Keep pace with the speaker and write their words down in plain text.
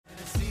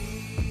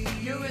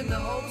You're in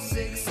the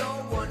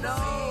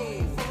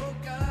 06010.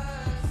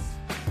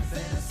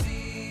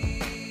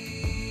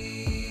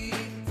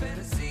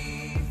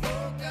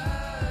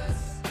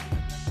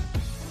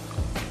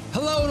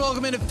 Hello and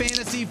welcome into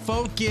Fantasy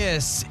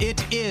Focus.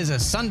 It is a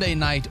Sunday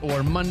night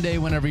or Monday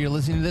whenever you're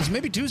listening to this.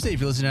 Maybe Tuesday if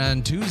you're listening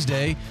on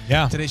Tuesday.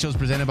 Yeah. Today's show is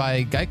presented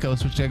by Geico.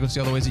 Switch to Geico to see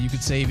all the ways that you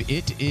could save.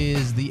 It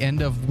is the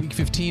end of Week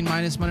 15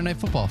 minus Monday Night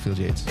Football, Phil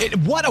Yates.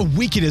 What a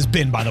week it has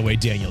been, by the way,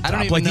 Daniel. I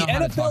don't even know the how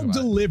to talk NFL about it.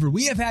 delivered.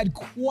 We have had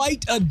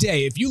quite a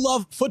day. If you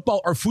love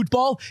football,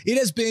 it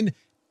has been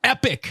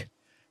epic.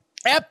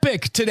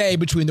 Epic today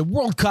between the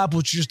World Cup,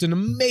 which is just an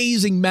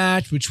amazing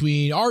match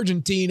between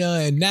Argentina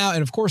and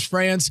of course,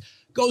 France.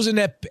 Goes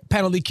into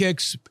penalty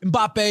kicks.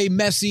 Mbappe,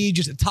 Messi,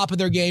 just at the top of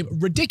their game.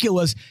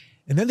 Ridiculous.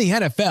 And then the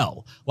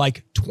NFL,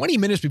 like 20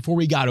 minutes before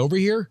we got over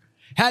here,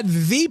 had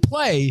the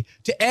play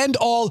to end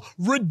all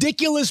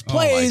ridiculous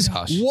plays. Oh my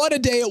gosh. What a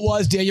day it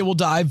was. Daniel will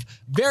dive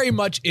very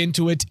much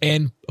into it.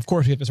 And, of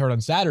course, we have to start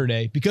on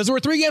Saturday because there were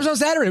 3 games on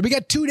Saturday. We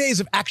got 2 days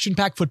of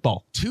action-packed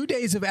football. 2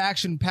 days of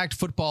action-packed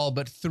football,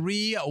 but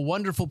 3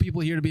 wonderful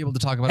people here to be able to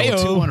talk about it. Heyo.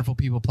 Well, 2 wonderful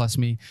people plus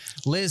me.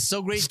 Liz,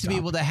 so great to be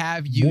able to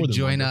have you More than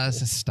join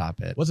wonderful. us. Stop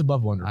it. What's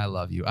above wonderful? I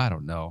love you. I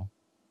don't know.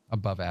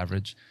 Above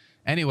average.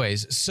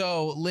 Anyways,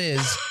 so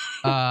Liz,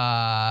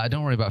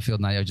 don't worry about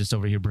Field and I just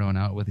over here brewing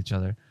out with each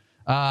other.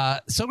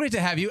 So great to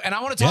have you. And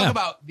I want to talk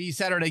about the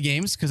Saturday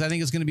games because I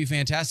think it's going to be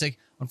fantastic.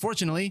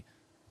 Unfortunately,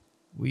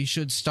 we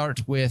should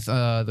start with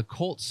the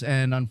Colts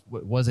and I don't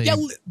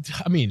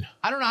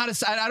know how to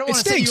say. I don't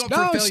want to set you up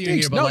for failure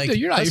here, but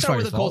let's start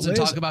with the Colts and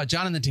talk about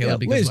Jonathan Taylor.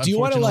 Because Liz, do you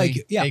want to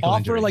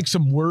offer injury.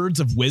 some words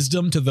of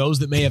wisdom to those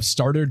that may have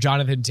started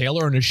Jonathan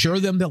Taylor and assure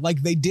them that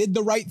they did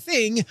the right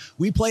thing?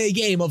 We play a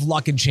game of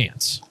luck and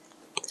chance.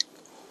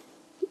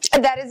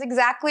 That is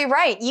exactly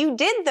right. You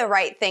did the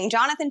right thing.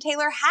 Jonathan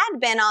Taylor had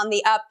been on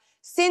the up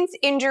since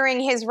injuring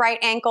his right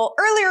ankle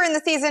earlier in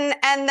the season,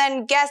 and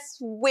then guess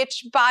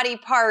which body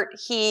part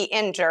he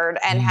injured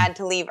and had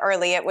to leave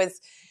early. It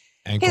was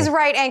his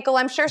right ankle.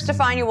 I'm sure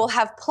Stefania will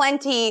have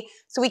plenty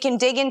so we can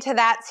dig into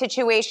that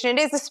situation. It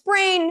is a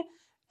sprain.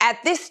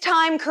 At this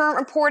time, current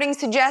reporting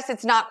suggests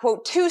it's not,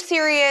 quote, too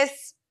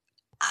serious.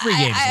 3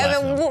 games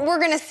left. We're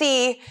going to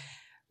see.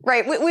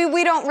 Right.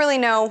 We don't really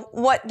know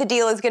what the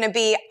deal is going to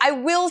be. I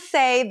will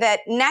say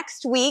that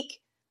next week,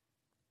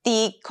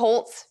 the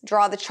Colts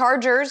draw the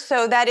Chargers.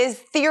 So that is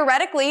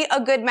theoretically a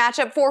good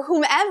matchup for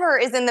whomever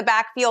is in the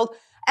backfield.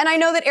 And I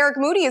know that Eric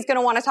Moody is going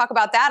to want to talk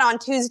about that on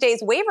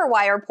Tuesday's waiver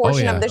wire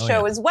portion of the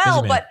show as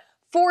well. But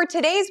for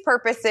today's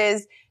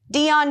purposes,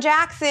 Deion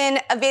Jackson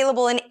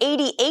available in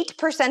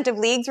 88% of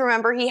leagues.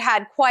 Remember, he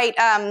had quite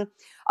a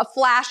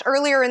flash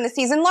earlier in the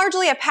season,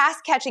 largely a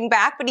pass-catching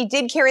back, but he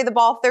did carry the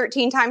ball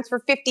 13 times for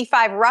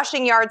 55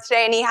 rushing yards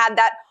today, and he had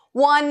that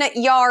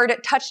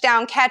 1-yard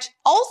touchdown catch.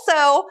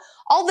 Also,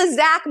 all the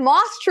Zach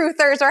Moss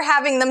truthers are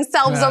having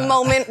themselves a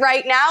moment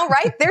right now,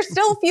 right? There's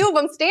still a few of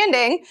them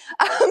standing.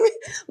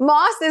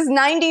 Moss is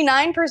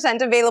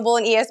 99% available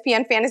in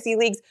ESPN fantasy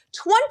leagues,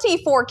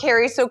 24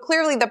 carries, so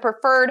clearly the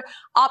preferred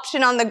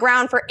option on the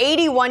ground for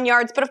 81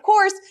 yards, but of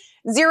course,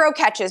 0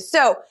 catches.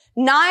 So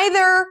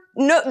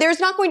there's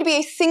not going to be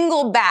a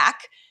single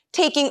back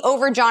taking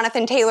over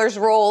Jonathan Taylor's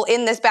role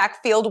in this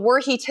backfield were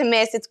he to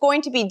miss. It's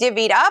going to be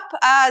divvied up.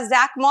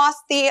 Zach Moss,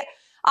 the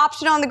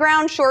option on the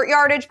ground, short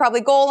yardage, probably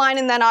goal line,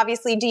 and then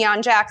obviously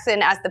Deion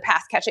Jackson as the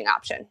pass-catching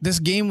option. This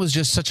game was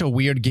just such a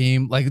weird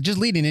game. Just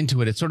leading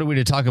into it, it's sort of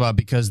weird to talk about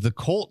because the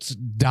Colts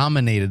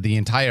dominated the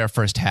entire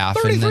first half.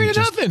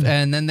 33-0.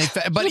 And then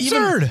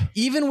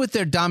even with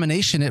their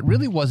domination, it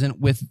really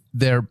wasn't with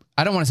their,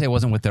 I don't want to say it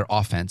wasn't with their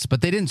offense,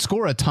 but they didn't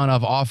score a ton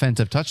of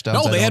offensive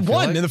touchdowns. No, they had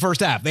one in the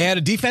first half. They had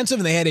a defensive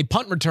and they had a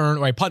punt return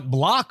or a punt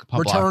block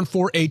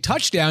for a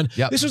touchdown.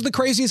 Yep. This was the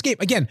craziest game.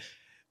 Again,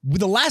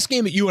 the last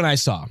game that you and I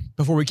saw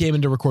before we came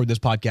in to record this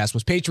podcast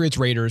was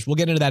Patriots-Raiders. We'll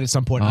get into that at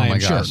some point, I am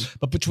sure.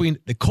 But between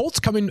the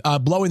Colts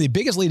blowing the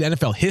biggest lead in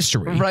NFL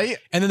history, right,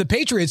 and then the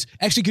Patriots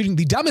executing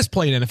the dumbest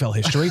play in NFL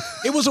history,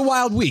 it was a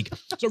wild week.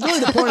 So really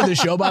the point of the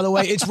show, by the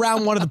way, it's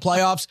round 1 of the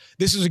playoffs.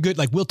 This is a good,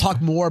 we'll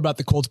talk more about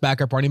the Colts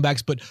backup running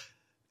backs, but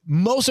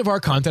most of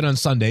our content on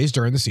Sundays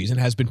during the season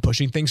has been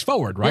pushing things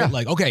forward, right?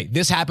 Yeah. Okay,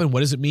 this happened.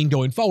 What does it mean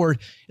going forward?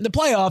 In the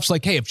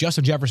playoffs, hey, if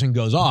Justin Jefferson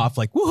goes off,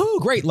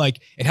 woohoo, great.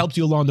 It helps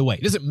you along the way.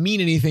 It doesn't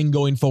mean anything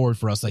going forward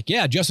for us.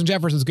 Justin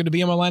Jefferson's going to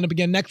be in my lineup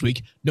again next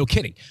week. No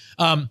kidding.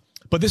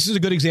 But this is a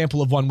good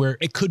example of one where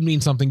it could mean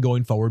something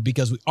going forward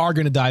because we are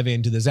going to dive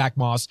into the Zach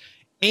Moss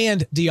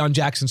and Deion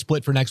Jackson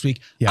split for next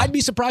week. Yeah. I'd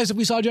be surprised if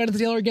we saw Jonathan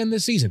Taylor again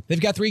this season.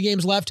 They've got 3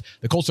 games left.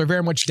 The Colts are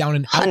very much down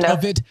and out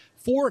of it.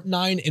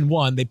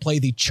 4-9-1. They play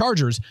the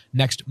Chargers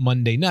next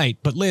Monday night.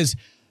 But Liz,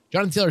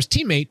 Jonathan Taylor's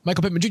teammate,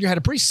 Michael Pittman Jr., had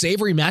a pretty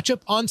savory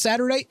matchup on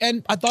Saturday,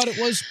 and I thought it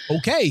was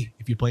okay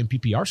if you play in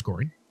PPR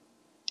scoring.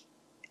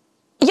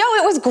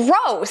 It was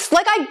gross.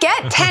 I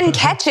get 10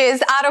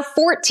 catches out of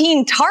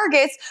 14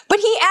 targets, but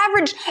he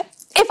averaged,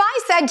 if I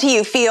said to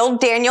you,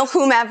 Field, Daniel,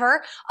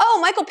 whomever,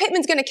 Michael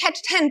Pittman's going to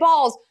catch 10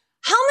 balls,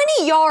 how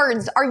many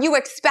yards are you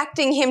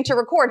expecting him to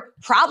record?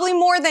 Probably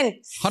more than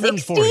 60?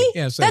 140.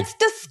 Yeah, that's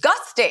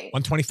disgusting. disgusting.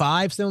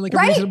 125 sound like a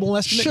Right? reasonable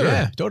estimate? Sure.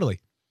 Yeah, totally.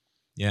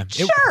 Yeah.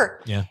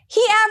 Sure. Yeah.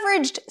 He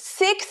averaged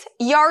 6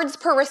 yards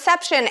per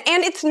reception,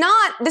 and this is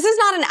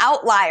not an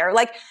outlier.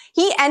 Like,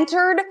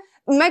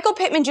 Michael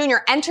Pittman Jr.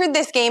 entered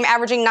this game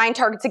averaging 9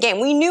 targets a game.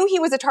 We knew he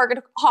was a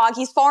target hog.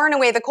 He's far and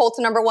away the Colts'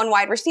 #1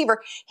 wide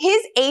receiver.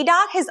 His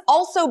ADOT has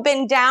also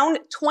been down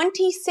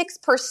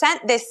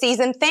 26% this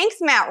season. Thanks,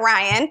 Matt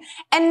Ryan.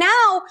 And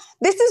now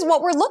this is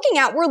what we're looking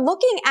at. We're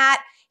looking at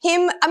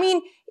him. I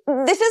mean,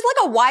 this is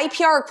like a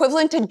YPR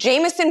equivalent to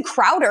Jamison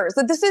Crowder's.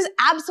 This is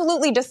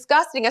absolutely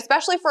disgusting,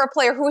 especially for a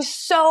player who is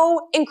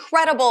so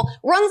incredible,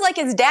 runs like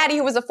his daddy,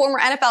 who was a former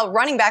NFL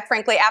running back,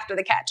 frankly, after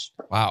the catch.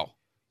 Wow.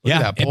 Look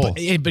Yeah, at that pull. but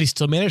he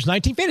still managed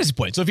 19 fantasy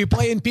points. So if you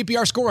play in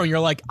PPR scoring, you're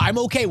like, I'm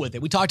okay with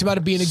it. We talked about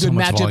it being a So good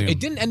much matchup. volume. It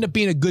didn't end up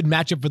being a good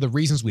matchup for the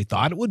reasons we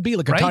thought it would be,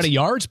 like a Right. ton of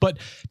yards, but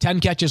 10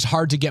 catches,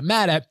 hard to get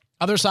mad at.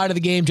 Other side of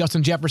the game,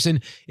 Justin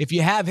Jefferson, if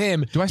you have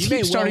him, Do I you keep may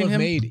well starting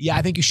have him? Yeah,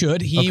 I think you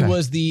should. He Okay.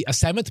 was the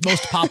 7th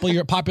most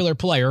popular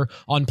player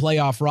on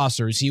playoff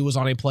rosters. He was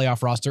on a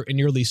playoff roster in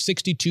nearly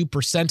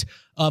 62%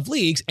 of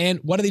leagues. And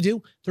what did they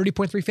do?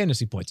 30.3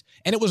 fantasy points.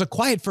 And it was a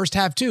quiet first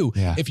half too.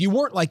 Yeah. If you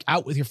weren't like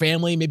out with your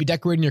family, maybe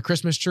decorating your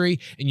Christmas tree,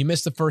 and you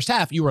missed the first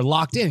half, you were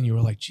locked in. You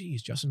were like,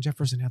 geez, Justin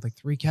Jefferson had like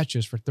 3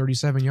 catches for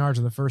 37 yards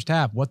in the first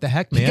half. What the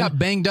heck, man? He got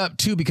banged up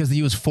too because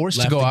he was forced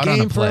Left to go the out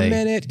game on a for a play.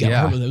 minute. Got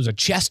hurt with- it was a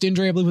chest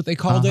injury, I believe what they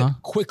called it.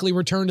 Quickly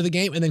returned to the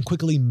game and then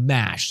quickly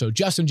mashed. So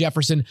Justin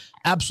Jefferson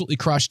absolutely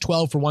crushed,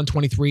 12 for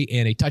 123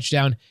 and a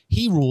touchdown.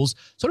 He rules.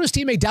 So does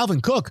teammate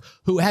Dalvin Cook,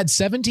 who had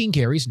 17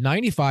 carries,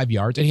 95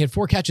 yards, and he had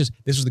 4 catches.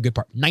 This was the good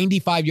part.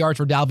 95 yards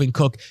for Dalvin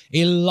Cook.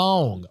 A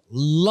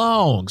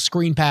long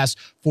screen pass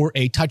for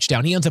a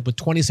touchdown. He ends up with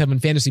 27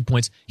 fantasy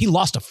points. He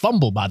lost a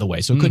fumble, by the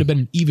way, so it could have been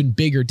an even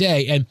bigger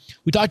day. And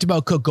we talked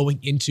about Cook going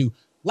into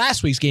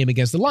last week's game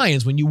against the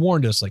Lions when you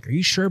warned us, like, are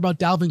you sure about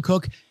Dalvin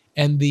Cook?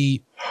 And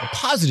the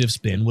positive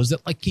spin was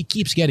that, like, he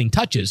keeps getting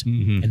touches,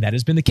 and that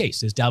has been the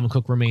case as Dalvin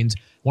Cook remains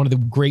one of the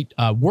great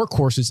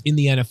workhorses in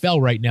the NFL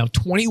right now.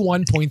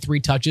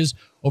 21.3 touches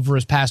over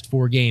his past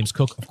 4 games.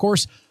 Cook, of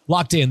course,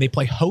 locked in. They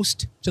play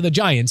host to the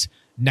Giants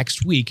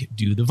next week.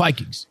 Do the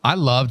Vikings? I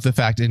loved the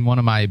fact in one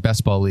of my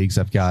best ball leagues,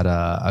 I've got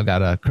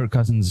Kirk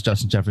Cousins,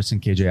 Justin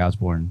Jefferson, KJ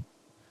Osborne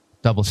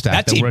double stack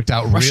that team worked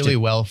out crushed really it.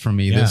 well for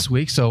me this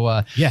week. So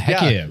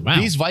Heck yeah. Wow.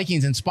 These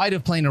Vikings, in spite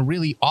of playing a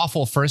really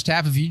awful first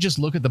half, if you just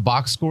look at the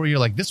box score, you're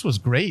like, this was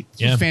great.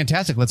 This was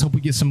fantastic. Let's hope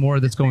we get some more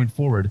that's going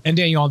forward. And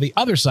Daniel, on the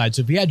other side,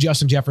 so if you had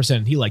Justin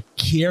Jefferson, he like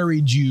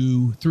carried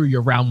you through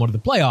your round 1 of the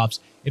playoffs.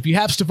 If you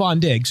have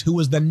Stephon Diggs, who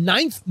was the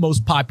 9th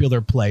most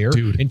popular player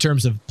in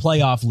terms of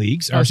playoff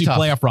leagues, or tough.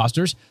 playoff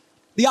rosters,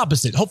 the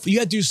opposite. Hopefully you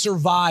had to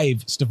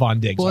survive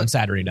Stephon Diggs on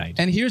Saturday night.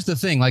 And here's the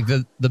thing, like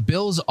the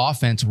Bills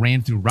offense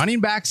ran through running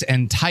backs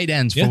and tight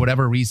ends for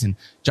whatever reason.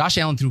 Josh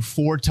Allen threw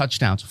 4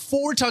 touchdowns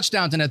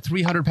and had over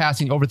 300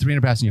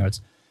 passing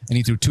yards. And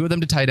he threw 2 of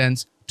them to tight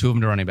ends, 2 of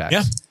them to running backs.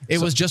 Yeah.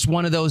 It was just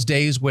one of those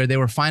days where they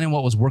were finding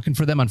what was working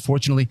for them.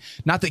 Unfortunately,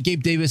 not that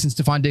Gabe Davis and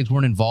Stephon Diggs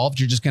weren't involved.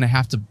 You're just going to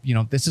have to,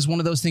 this is one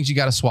of those things you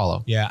got to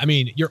swallow. Yeah, I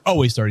mean, you're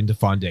always starting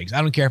Stephon Diggs.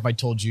 I don't care if I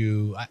told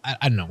you,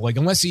 I don't know, like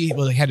unless he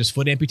had his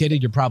foot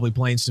amputated, you're probably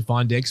playing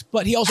Stephon Diggs,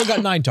 but he also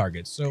got 9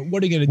 targets. So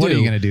what are you going to do? What are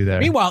you going to do there?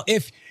 Meanwhile,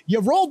 if you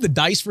rolled the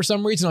dice for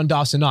some reason on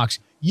Dawson Knox,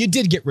 you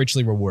did get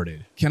richly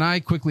rewarded. Can I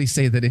quickly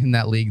say that in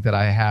that league that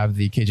I have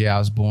the KJ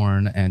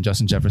Osborne and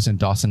Justin Jefferson,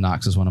 Dawson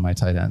Knox is one of my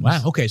tight ends.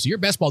 Wow. Okay. So your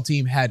best ball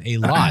team had a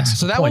lot.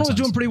 So that one points was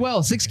on doing pretty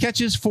well. 6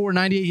 catches for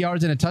 98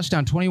 yards and a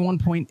touchdown,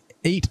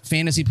 21.8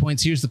 fantasy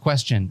points. Here's the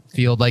question,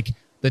 Field. Like,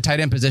 the tight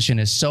end position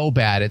is so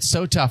bad. It's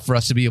so tough for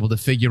us to be able to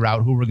figure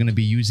out who we're going to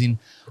be using.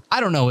 I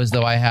don't know as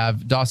though I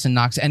have Dawson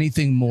Knox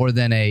anything more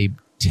than a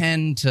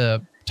 10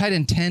 to tight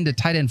end 10 to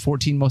tight end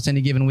 14 most any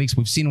given weeks.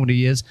 We've seen what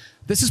he is.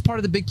 This is part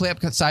of the big play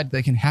upside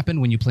that can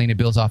happen when you play in a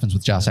Bills offense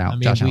with Josh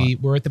Allen. I mean,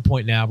 we're at the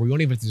point now where we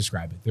don't even have to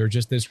describe it. They're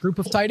just this group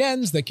of tight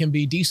ends that can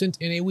be decent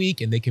in a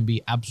week and they can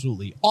be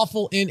absolutely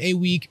awful in a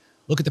week.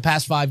 Look at the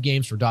past 5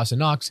 games for Dawson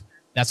Knox.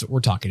 That's what we're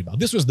talking about.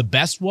 This was the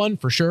best one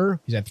for sure.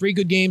 He's had 3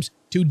 good games,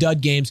 2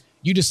 dud games.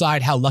 You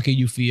decide how lucky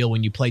you feel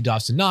when you play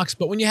Dawson Knox.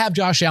 But when you have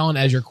Josh Allen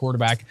as your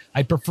quarterback,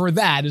 I'd prefer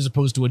that as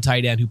opposed to a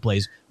tight end who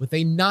plays with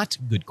a not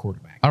good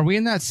quarterback. Are we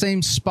in that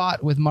same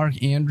spot with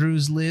Mark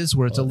Andrews, Liz,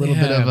 where it's a little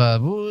bit of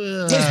a...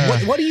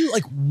 Liz, what do you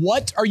like?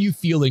 What are you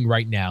feeling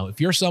right now?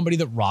 If you're somebody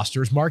that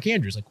rosters Mark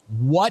Andrews, like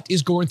what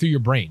is going through your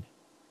brain?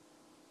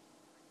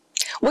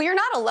 Well, you're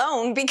not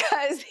alone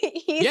because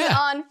he's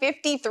on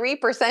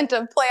 53%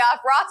 of playoff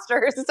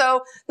rosters.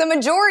 So the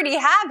majority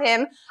have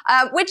him,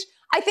 which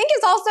I think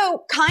is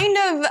also kind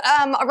of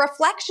a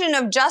reflection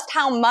of just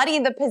how muddy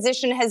the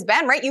position has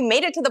been, right? You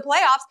made it to the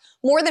playoffs.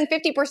 More than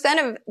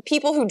 50% of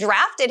people who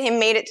drafted him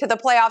made it to the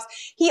playoffs.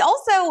 He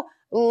also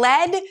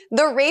led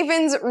the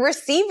Ravens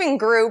receiving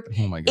group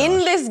in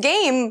this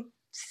game.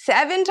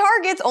 7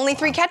 targets, only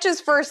 3 catches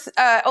for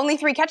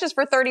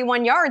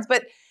 31 yards.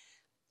 But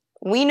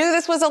we knew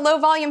this was a low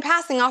volume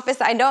passing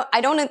offense. I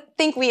don't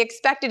think we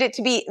expected it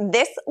to be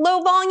this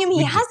low volume.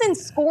 He hasn't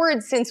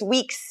scored since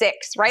week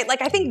 6, right?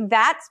 Like, I think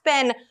that's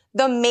been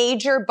the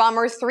major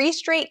bummer. 3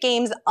 straight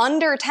games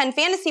under 10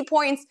 fantasy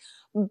points,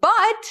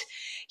 but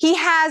he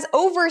has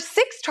over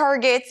 6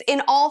 targets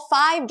in all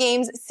 5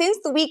 games since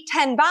the week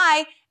 10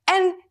 bye.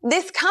 And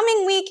this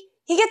coming week,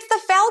 he gets the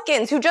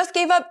Falcons, who just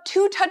gave up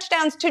 2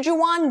 touchdowns to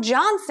Juwan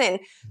Johnson.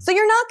 So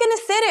you're not going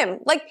to sit him.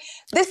 Like,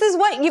 this is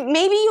what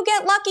maybe you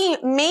get lucky,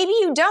 maybe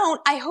you don't.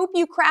 I hope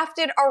you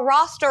crafted a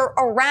roster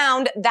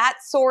around that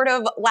sort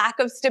of lack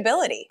of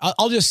stability.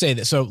 I'll just say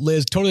this. So,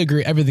 Liz, totally agree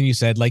with everything you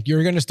said. Like,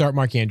 you're going to start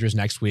Mark Andrews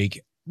next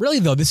week. Really,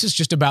 though, this is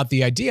just about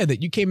the idea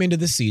that you came into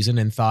this season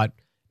and thought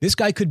this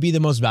guy could be the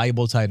most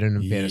valuable tight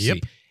end in fantasy. Yep.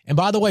 And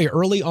by the way,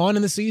 early on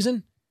in the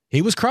season,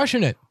 he was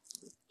crushing it.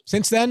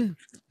 Since then,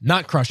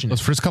 not crushing it.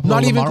 Those first couple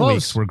not of even Lamar close.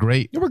 weeks were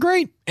great. They were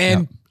great.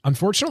 And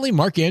unfortunately,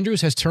 Mark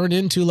Andrews has turned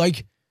into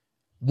like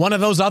one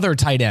of those other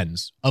tight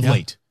ends of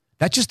late.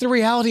 That's just the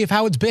reality of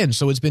how it's been.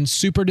 So it's been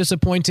super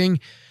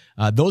disappointing.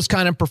 Those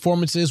kind of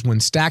performances,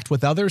 when stacked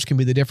with others, can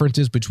be the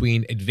differences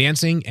between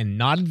advancing and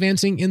not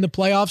advancing in the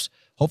playoffs.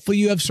 Hopefully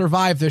you have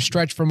survived this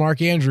stretch for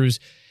Mark Andrews.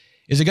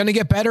 Is it going to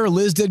get better?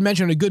 Liz did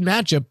mention a good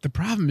matchup. The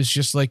problem is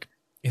just like,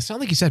 it's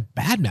not like he's had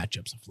bad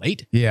matchups of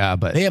late. Yeah,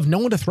 but They have no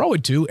one to throw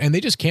it to, and they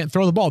just can't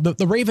throw the ball.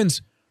 The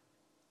Ravens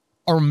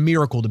are a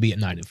miracle to be at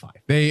 9-5.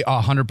 they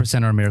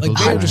 100% are a miracle.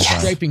 Like, they're just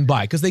scraping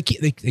by because they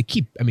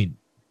keep. I mean,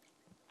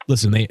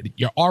 listen,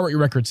 you are what your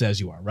record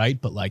says you are,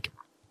 right? But like,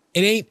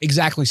 it ain't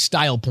exactly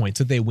style points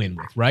that they win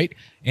with, right?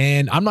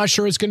 And I'm not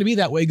sure it's going to be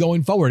that way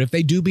going forward. If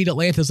they do beat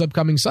Atlanta this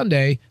upcoming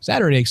Saturday,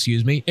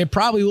 it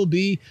probably will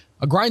be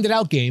a grinded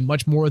out game,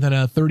 much more than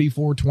a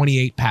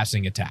 34-28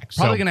 passing attack.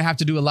 Probably going to have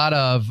to do a lot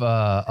of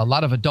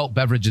adult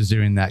beverages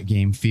during that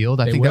game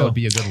field. I think that would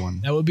be a good one.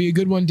 That would be a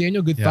good one,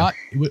 Daniel. Good thought.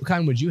 What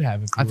kind would you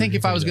have? I think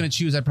if I was going to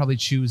choose, I'd probably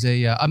choose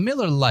a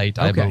Miller Lite,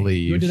 I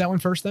believe. You want to do that one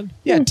first then?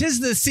 Yeah,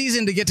 'tis the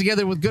season to get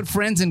together with good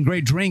friends and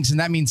great drinks, and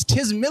that means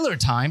 'tis Miller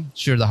time.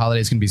 Sure, the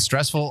holidays can be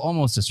stressful,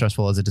 almost as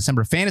stressful as a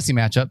December fantasy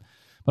matchup,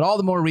 but all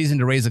the more reason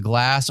to raise a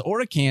glass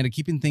or a can to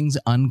keeping things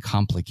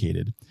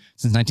uncomplicated.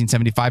 Since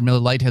 1975, Miller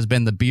Lite has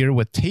been the beer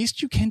with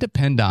taste you can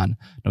depend on.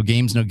 No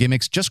games, no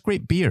gimmicks, just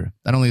great beer.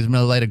 Not only is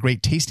Miller Lite a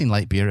great tasting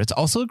light beer, it's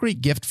also a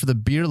great gift for the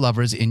beer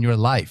lovers in your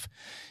life.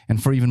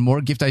 And for even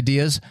more gift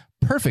ideas,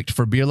 perfect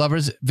for beer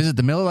lovers, visit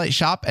the Miller Lite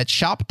shop at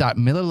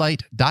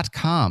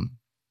shop.millerlite.com.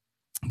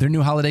 Their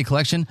new holiday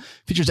collection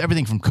features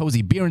everything from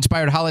cozy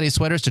beer-inspired holiday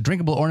sweaters to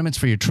drinkable ornaments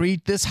for your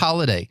tree this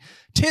holiday.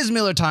 'Tis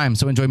Miller time,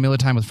 so enjoy Miller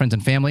time with friends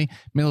and family.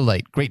 Miller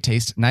Lite, great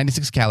taste,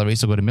 96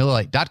 calories. So go to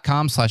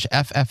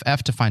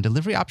MillerLite.com/FFF to find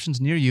delivery options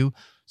near you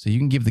so you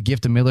can give the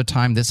gift of Miller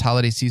time this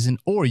holiday season,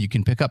 or you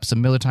can pick up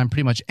some Miller time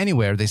pretty much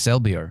anywhere they sell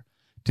beer.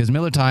 'Tis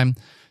Miller time.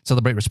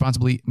 Celebrate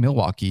responsibly.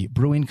 Milwaukee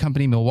Brewing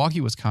Company, Milwaukee,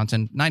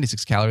 Wisconsin.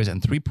 96 calories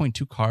and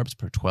 3.2 carbs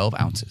per 12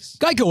 ounces.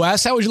 Geico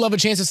asks, how would you love a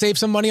chance to save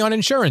some money on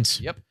insurance?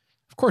 Yep.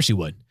 Of course you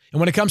would. And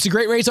when it comes to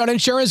great rates on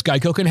insurance,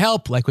 Geico can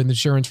help, like with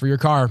insurance for your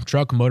car,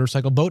 truck,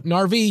 motorcycle, boat, and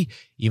RV.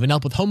 Even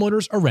help with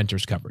homeowners or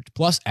renters coverage.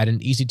 Plus, add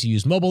an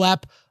easy-to-use mobile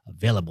app,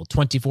 available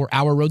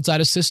 24-hour roadside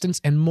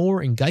assistance, and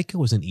more. And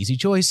Geico is an easy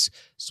choice.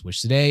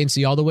 Switch today and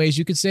see all the ways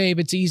you could save.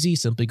 It's easy.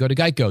 Simply go to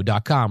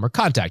geico.com or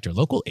contact your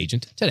local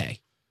agent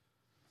today.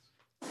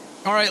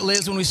 All right,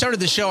 Liz, when we started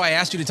the show, I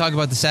asked you to talk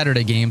about the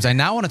Saturday games. I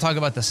now want to talk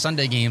about the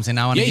Sunday games, and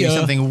now I want to give you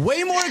something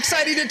way more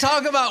exciting to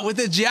talk about with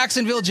the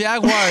Jacksonville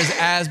Jaguars,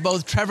 as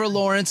both Trevor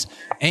Lawrence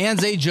and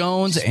Zay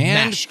Jones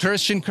and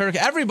Christian Kirk,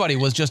 everybody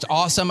was just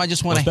awesome. I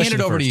just want to hand it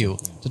over to you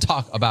to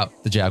talk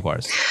about the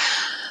Jaguars.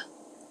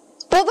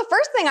 Well, the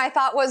first thing I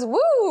thought was,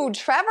 woo,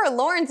 Trevor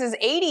Lawrence's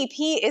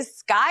ADP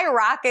is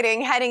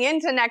skyrocketing heading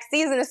into next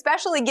season,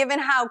 especially given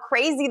how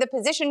crazy the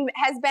position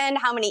has been,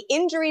 how many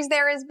injuries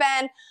there has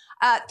been.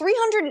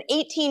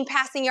 318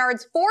 passing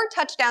yards, 4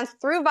 touchdowns,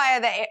 3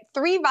 via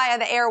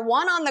the air,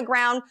 1 on the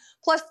ground,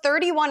 plus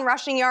 31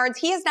 rushing yards.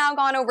 He has now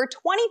gone over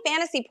 20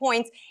 fantasy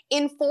points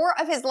in 4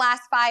 of his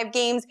last 5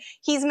 games.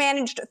 He's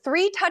managed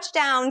 3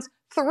 touchdowns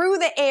through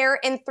the air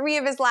in 3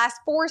 of his last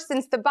 4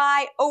 since the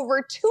bye.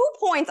 Over 2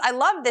 points. I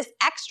love this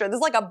extra. This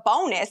is like a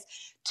bonus.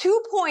 2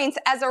 points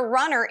as a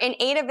runner in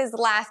 8 of his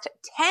last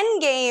 10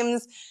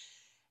 games.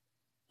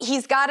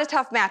 He's got a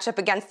tough matchup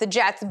against the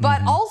Jets,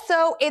 but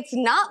also it's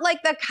not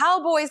like the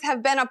Cowboys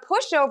have been a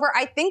pushover.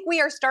 I think we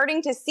are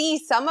starting to see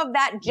some of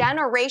that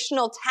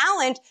generational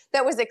talent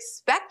that was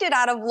expected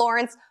out of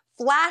Lawrence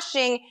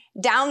flashing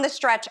down the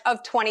stretch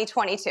of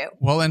 2022.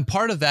 Well, and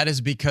part of that is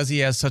because he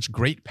has such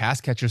great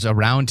pass catchers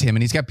around him,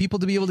 and he's got people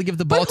to be able to give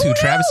the ball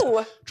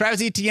to.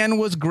 Travis Etienne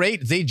was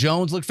great. Zay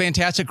Jones looked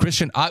fantastic.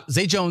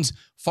 Zay Jones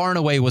far and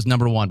away was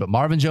number 1, but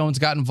Marvin Jones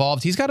got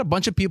involved. He's got a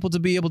bunch of people to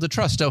be able to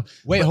trust. So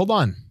hold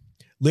on.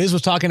 Liz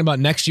was talking about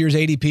next year's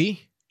ADP.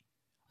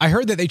 I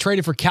heard that they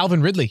traded for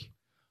Calvin Ridley.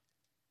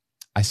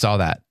 I saw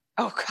that.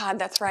 Oh, God,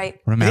 that's right.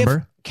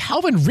 Remember?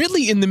 Calvin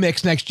Ridley in the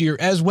mix next year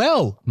as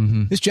well.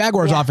 This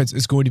Jaguars offense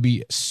is going to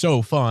be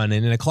so fun.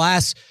 And in a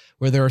class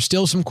where there are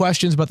still some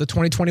questions about the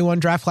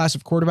 2021 draft class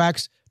of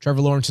quarterbacks,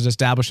 Trevor Lawrence has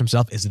established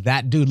himself as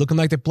that dude, looking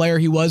like the player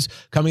he was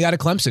coming out of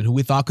Clemson, who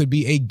we thought could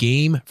be a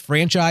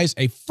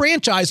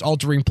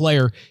franchise-altering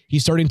player.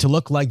 He's starting to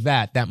look like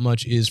that. That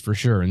much is for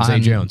sure. And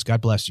Zay Jones,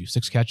 God bless you.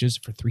 6 catches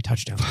for 3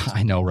 touchdowns.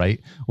 I know, right?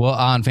 Well,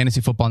 on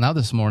Fantasy Football Now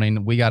this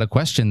morning, we got a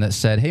question that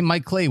said, hey,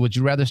 Mike Clay, would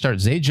you rather start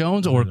Zay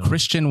Jones or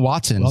Christian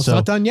Watson? Well, it's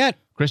not done yet.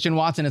 Christian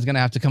Watson is going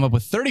to have to come up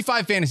with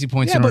 35 fantasy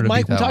points. Yeah, in order but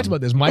Mike, to beat we that talked one.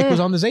 about this. Mike was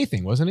on the Zay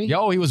thing, wasn't he?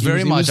 Yo, he was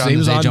very much on he the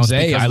was Zay on Jones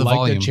Zay. because I of the like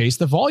volume. to chase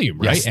the volume,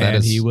 right? Yes, that and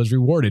is- he was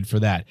rewarded for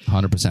that.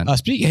 100%.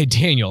 Speaking, hey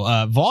Daniel,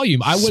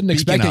 volume. I wouldn't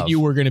expect Speaking that of- you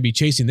were going to be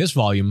chasing this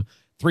volume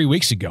 3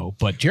 weeks ago,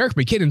 but Jerick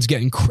McKinnon's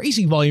getting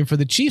crazy volume for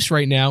the Chiefs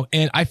right now,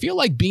 and I feel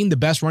like being the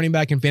best running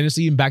back in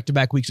fantasy in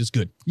back-to-back weeks is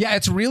good. Yeah,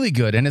 it's really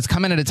good, and it's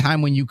coming at a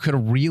time when you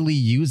could really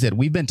use it.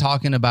 We've been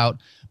talking about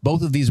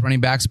both of these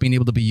running backs being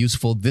able to be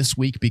useful this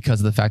week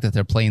because of the fact that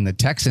they're playing the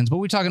Texans, but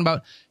we're talking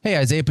about, hey,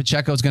 Isaiah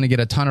Pacheco is going to get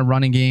a ton of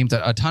running games,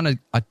 a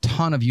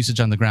ton of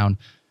usage on the ground.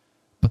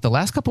 But the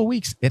last couple of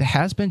weeks, it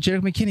has been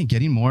Jerick McKinnon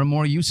getting more and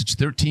more usage.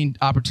 13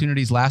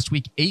 opportunities last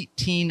week,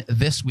 18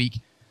 this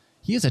week.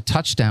 He has a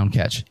touchdown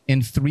catch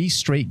in 3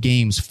 straight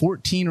games,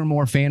 14 or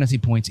more fantasy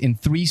points in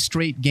 3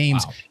 straight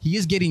games. Wow. He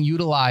is getting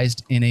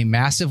utilized in a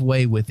massive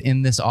way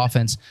within this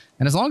offense.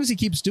 And as long as he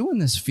keeps doing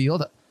this,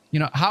 Field,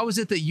 how is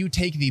it that you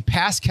take the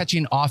pass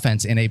catching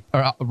offense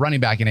or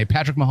running back in a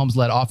Patrick Mahomes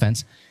led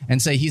offense and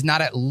say he's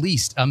not at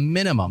least a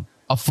minimum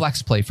a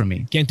flex play for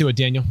me? Can't do it,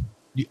 Daniel.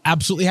 You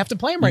absolutely have to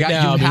play him right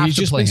now. You have he's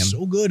to just play been him.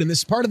 so good, and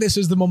this part of this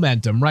is the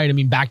momentum, right? I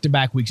mean,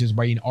 back-to-back weeks is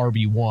being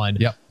RB1.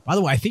 Yep. By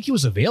the way, I think he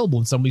was available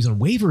in somebody's on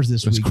waivers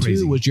this week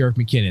crazy. too. Was Jerick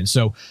McKinnon?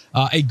 So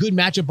a good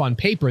matchup on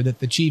paper that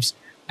the Chiefs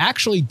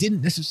actually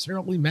didn't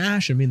necessarily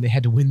mash. I mean, they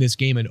had to win this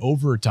game in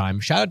overtime.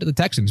 Shout out to the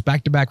Texans,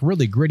 back-to-back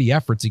really gritty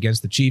efforts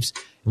against the Chiefs,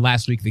 and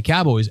last week the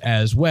Cowboys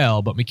as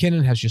well. But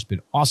McKinnon has just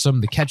been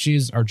awesome. The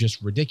catches are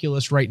just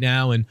ridiculous right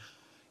now, and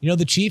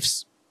the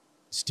Chiefs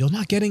still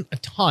not getting a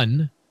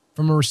ton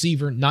from a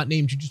receiver not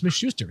named Juju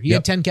Smith-Schuster. He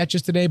had 10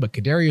 catches today, but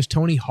Kadarius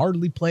Toney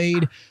hardly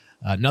played.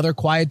 Another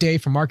quiet day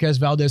for Marquez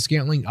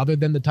Valdez-Scantling other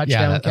than the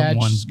touchdown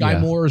catch. Sky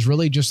Moore is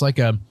really just like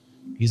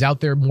he's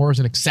out there more as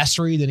an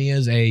accessory than he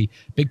is a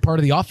big part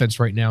of the offense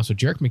right now. So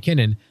Jerick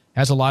McKinnon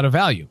has a lot of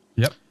value.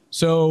 Yep.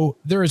 So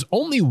there is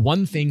only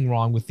one thing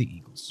wrong with the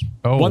Eagles.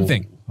 One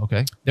thing.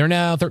 Okay. They're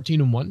now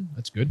 13-1.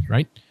 That's good,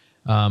 right?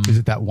 Is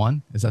it that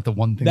one? Is that the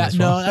one thing that's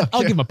No, wrong?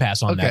 I'll give him a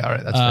pass on that. Okay, all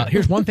right, that's fair.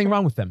 Here's one thing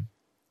wrong with them.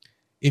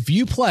 If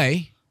you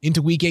play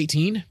into week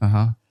 18,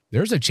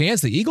 there's a chance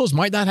the Eagles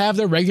might not have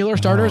their regular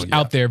starters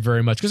out there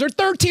very much because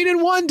they're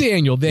 13-1,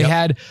 Daniel. They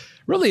had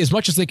really as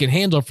much as they can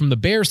handle from the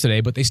Bears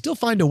today, but they still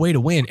find a way to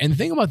win. And the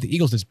thing about the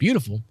Eagles that's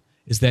beautiful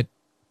is that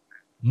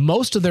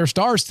most of their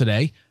stars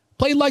today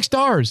played like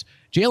stars.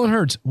 Jalen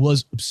Hurts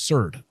was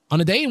absurd on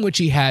a day in which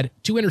he had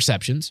 2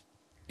 interceptions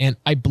and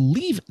I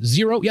believe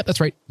 0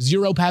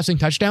 passing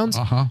touchdowns.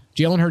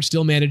 Jalen Hurts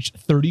still managed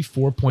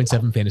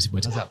 34.7 fantasy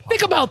points.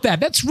 Think about that.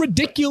 That's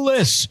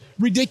ridiculous.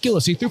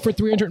 Ridiculous. He threw for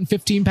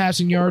 315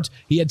 passing yards.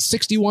 He had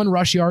 61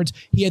 rush yards.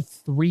 He had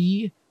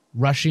 3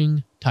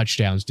 rushing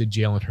touchdowns, did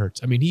Jalen Hurts.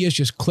 I mean, he is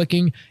just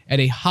clicking at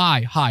a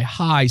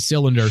high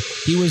cylinder.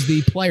 He was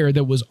the player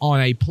that was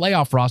on a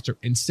playoff roster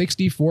in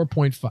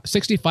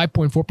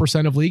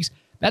 65.4% of leagues.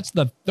 That's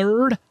the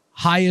 3rd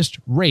highest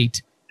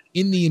rate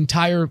in the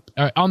entire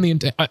on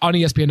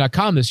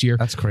ESPN.com this year.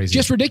 That's crazy.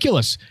 Just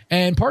ridiculous.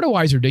 And part of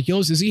why it's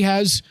ridiculous is he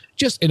has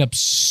just an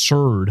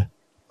absurd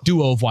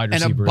duo of wide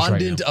receivers. An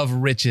abundant right now. of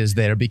riches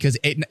there because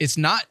it's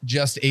not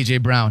just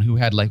AJ Brown who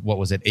had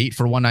 8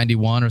 for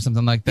 191 or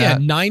something like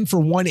that. Yeah, 9 for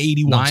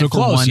 181. 9 so for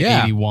close.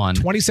 181.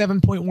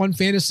 27.1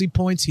 fantasy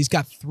points. He's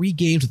got 3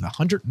 games with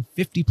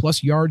 150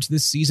 plus yards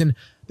this season.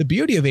 The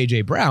beauty of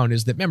AJ Brown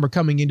is that, remember,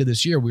 coming into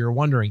this year, we were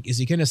wondering, is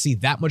he going to see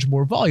that much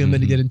more volume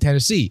than he did in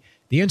Tennessee?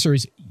 The answer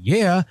is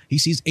yeah. He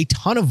sees a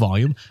ton of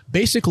volume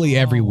basically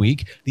every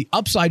week. The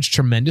upside's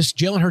tremendous.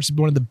 Jalen Hurts has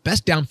been one of the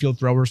best downfield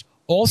throwers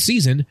all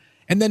season.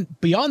 And then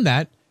beyond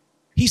that,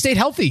 he stayed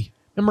healthy.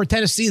 Remember in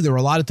Tennessee, there were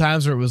a lot of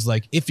times where it was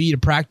like iffy to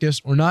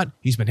practice or not.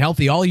 He's been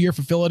healthy all year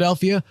for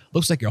Philadelphia.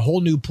 Looks like a whole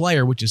new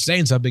player, which is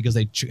saying something because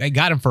they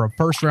got him for a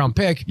first-round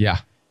pick. Yeah.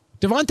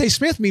 Devontae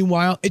Smith,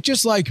 meanwhile, it's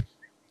just like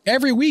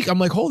every week I'm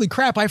like, holy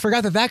crap, I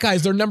forgot that guy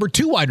is their number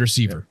 2 wide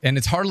receiver. And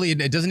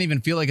it doesn't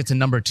even feel like it's a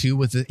number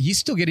 2 he's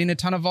still getting a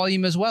ton of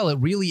volume as well. It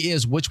really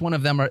is. Which one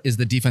of them is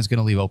the defense going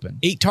to leave open?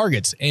 8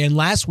 targets. And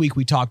last month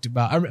we talked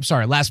about, it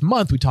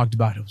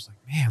was like,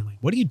 man,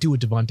 what do you do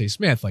with Devontae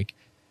Smith?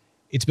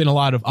 It's been a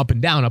lot of up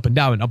and down, up and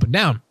down, and up and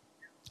down.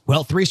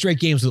 Well, 3 straight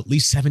games with at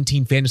least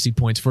 17 fantasy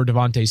points for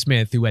Devontae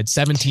Smith, who had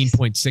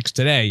 17.6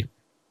 today.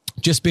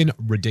 Just been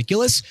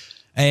ridiculous.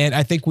 And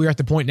I think we're at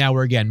the point now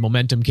where, again,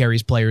 momentum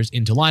carries players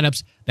into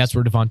lineups. That's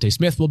where Devontae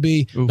Smith will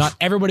be. Oof. Not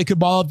everybody could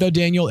ball up, though,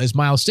 Daniel, as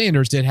Miles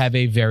Sanders did have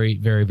a very,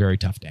 very, very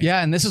tough day.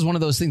 Yeah, and this is one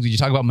of those things when you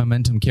talk about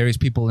momentum carries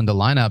people into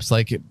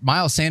lineups.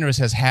 Miles Sanders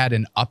has had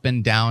an up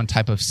and down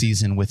type of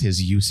season with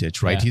his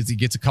usage, right? Yeah. He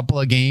gets a couple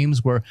of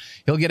games where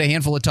he'll get a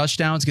handful of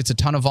touchdowns, gets a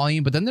ton of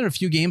volume, but then there are a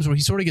few games where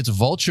he sort of gets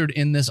vultured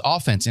in this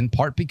offense, in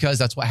part because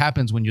that's what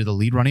happens when you're the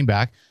lead running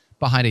back.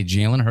 behind a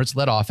Jalen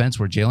Hurts-led offense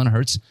where Jalen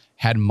Hurts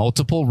had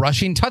multiple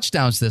rushing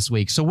touchdowns this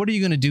week. So what are you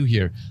going to do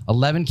here?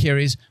 11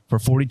 carries for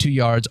 42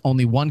 yards,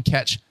 only one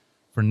catch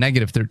for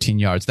negative 13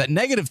 yards. That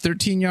negative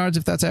 13 yards,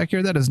 if that's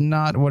accurate, that is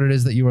not what it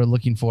is that you are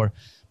looking for.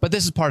 But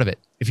this is part of it.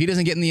 If he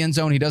doesn't get in the end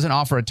zone, he doesn't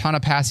offer a ton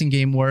of passing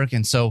game work.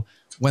 And so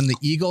when the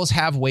Eagles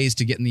have ways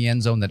to get in the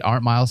end zone that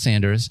aren't Miles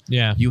Sanders,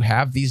 you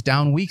have these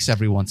down weeks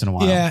every once in a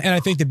while. Yeah, and I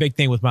think the big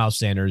thing with Miles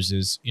Sanders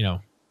is,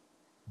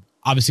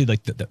 obviously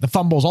like the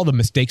fumbles, all the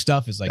mistake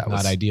stuff is like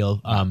not ideal.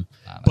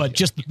 But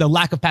just the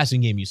lack of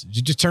passing game usage,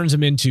 it just turns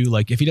him into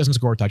like, if he doesn't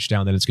score a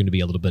touchdown, then it's going to be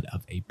a little bit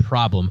of a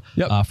problem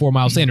for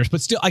Miles Sanders. But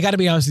still, I got to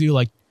be honest with you,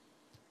 like,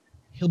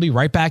 he'll be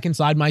right back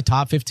inside my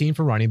top 15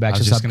 for running backs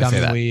this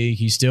upcoming week.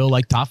 He's still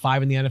like top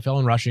 5 in the NFL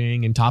in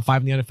rushing and top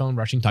 5 in the NFL in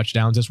rushing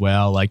touchdowns as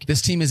well. Like,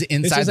 this team is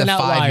inside the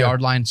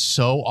 5-yard line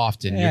so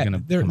often. Yeah,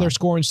 they're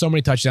scoring so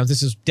many touchdowns.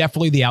 This is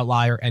definitely the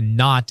outlier and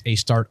not a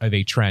start of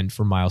a trend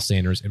for Miles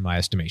Sanders in my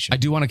estimation. I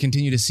do want to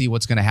continue to see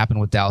what's going to happen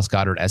with Dallas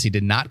Goedert as he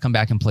did not come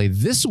back and play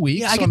this week.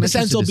 Yeah, I get the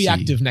sense he'll be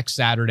active next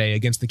Saturday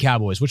against the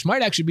Cowboys, which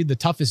might actually be the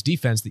toughest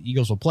defense the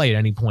Eagles will play at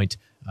any point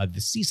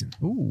this season.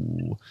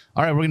 Ooh.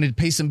 All right, we're going to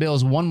pay some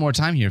bills one more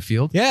time here,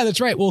 Field. Yeah,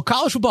 that's right. Well,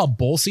 college football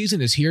bowl season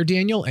is here,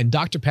 Daniel, and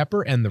Dr.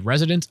 Pepper and the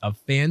residents of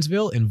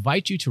Fansville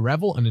invite you to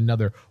revel in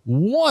another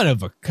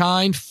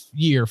one-of-a-kind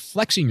year,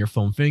 flexing your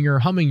foam finger,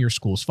 humming your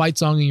school's fight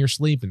song in your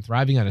sleep, and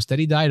thriving on a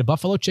steady diet of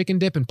buffalo chicken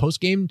dip and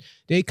post-game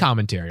day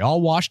commentary, all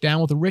washed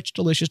down with a rich,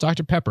 delicious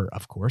Dr. Pepper,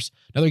 of course.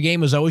 Another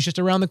game is always just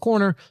around the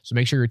corner, so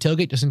make sure your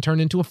tailgate doesn't turn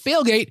into a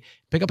failgate.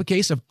 Pick up a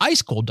case of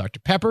ice-cold Dr.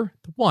 Pepper,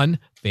 the one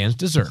fans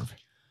deserve.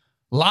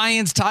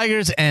 Lions,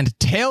 Tigers, and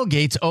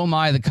tailgates. Oh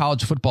my, the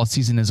college football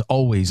season is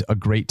always a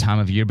great time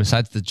of year.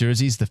 Besides the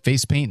jerseys, the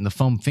face paint, and the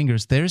foam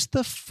fingers, there's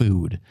the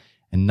food.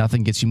 And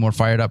nothing gets you more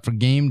fired up for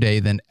game day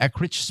than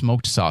Eckrich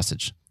smoked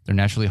sausage. They're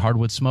naturally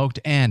hardwood smoked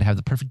and have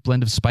the perfect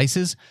blend of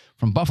spices.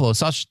 From buffalo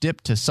sausage dip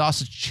to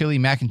sausage, chili,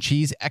 mac and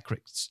cheese,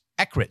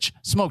 Eckrich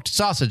smoked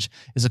sausage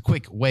is a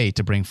quick way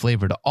to bring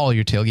flavor to all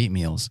your tailgate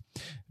meals.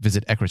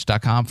 Visit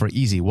Eckrich.com for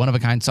easy,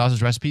 one-of-a-kind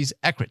sausage recipes.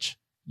 Eckrich,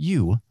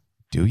 you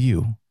do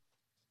you.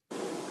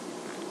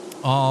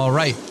 All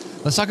right,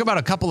 let's talk about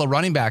a couple of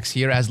running backs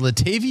here as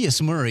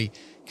Latavius Murray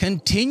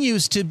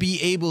continues to be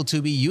able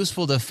to be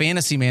useful to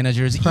fantasy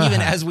managers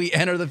even as we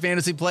enter the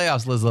fantasy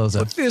playoffs, Liz Loza.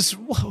 What's this?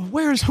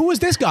 Who was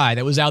this guy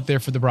that was out there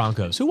for the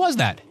Broncos? Who was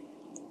that?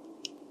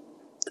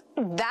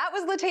 That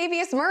was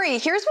Latavius Murray.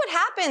 Here's what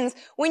happens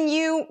when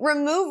you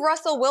remove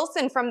Russell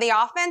Wilson from the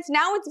offense.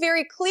 Now it's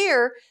very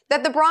clear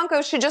that the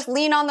Broncos should just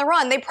lean on the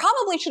run. They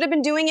probably should have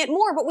been doing it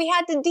more, but we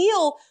had to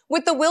deal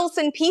with the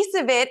Wilson piece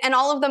of it and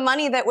all of the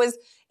money that was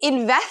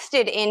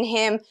invested in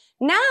him.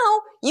 Now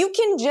you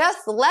can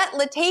just let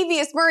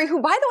Latavius Murray,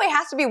 who, by the way,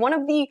 has to be one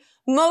of the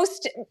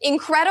most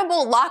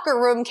incredible locker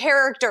room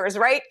characters,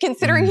 right?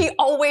 Considering he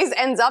always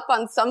ends up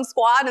on some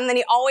squad and then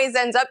he always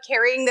ends up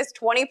carrying this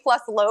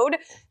 20-plus load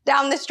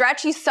down the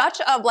stretch. He's such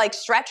a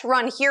stretch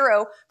run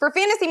hero for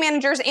fantasy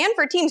managers and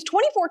for teams.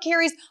 24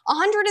 carries,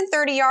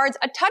 130 yards,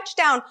 a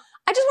touchdown.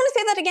 I just want to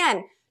say that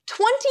again.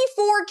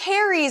 24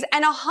 carries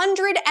and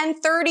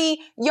 130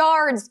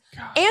 yards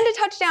and a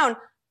touchdown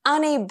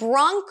on a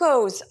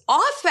Broncos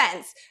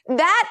offense.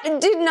 That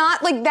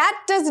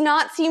does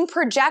not seem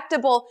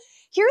projectable.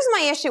 Here's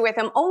my issue with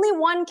him. Only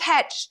one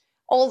catch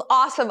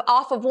off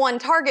of one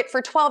target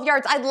for 12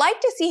 yards. I'd like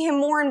to see him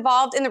more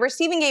involved in the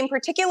receiving game,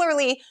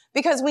 particularly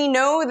because we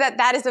know that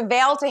that is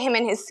available to him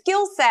in his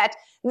skill set.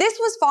 This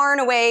was far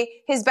and away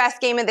his best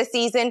game of the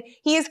season.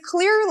 He is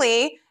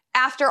clearly,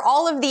 after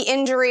all of the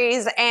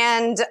injuries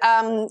and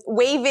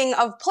waiving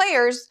of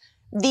players,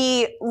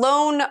 the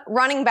lone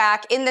running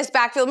back in this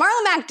backfield.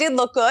 Marlon Mack did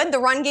look good. The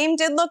run game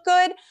did look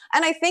good.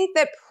 And I think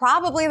that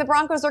probably the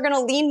Broncos are going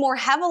to lean more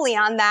heavily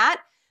on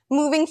that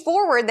moving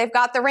forward. They've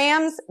got the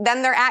Rams,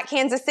 then they're at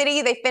Kansas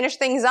City. They finish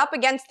things up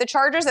against the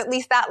Chargers. At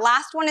least that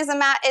last one is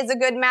a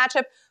good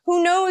matchup.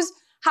 Who knows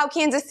how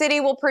Kansas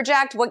City will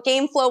project, what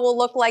game flow will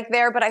look like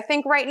there. But I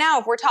think right now,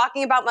 if we're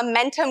talking about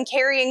momentum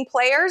carrying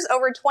players,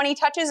 over 20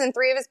 touches in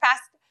 3 of his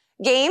past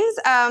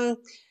games,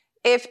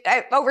 if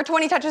over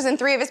 20 touches in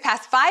 3 of his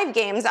past 5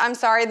 games,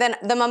 then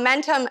the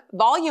momentum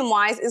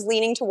volume-wise is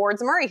leaning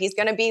towards Murray. He's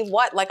going to be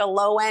a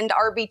low-end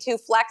RB2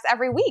 flex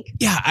every week.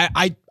 Yeah,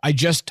 I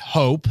just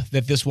hope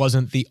that this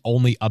wasn't the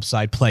only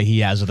upside play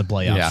he has of the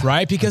playoffs,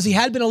 right? Because he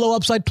had been a low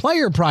upside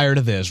player prior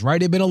to this, right?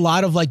 It had been a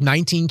lot of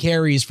 19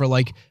 carries for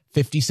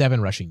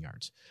 57 rushing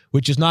yards,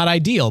 which is not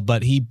ideal,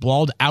 but he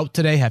balled out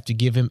today. Have to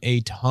give him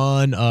a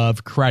ton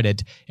of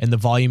credit, and the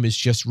volume is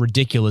just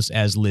ridiculous,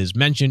 as Liz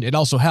mentioned. It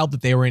also helped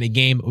that they were in a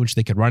game in which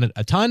they could run it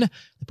a ton.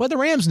 They play the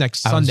Rams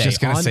next Sunday. I was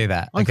just going to say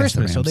that. On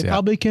Christmas, so they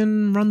probably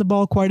can run the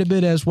ball quite a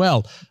bit as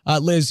well.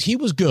 Liz, he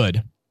was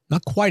good.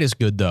 Not quite as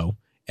good, though,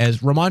 as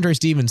Ramondre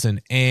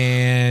Stevenson,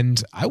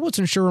 and I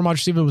wasn't sure Ramondre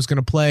Stevenson was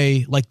going to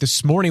play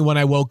this morning when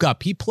I woke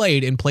up. He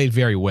played and played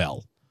very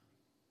well.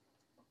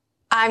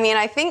 I mean,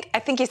 I think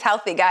he's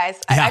healthy, guys.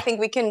 Yeah. I think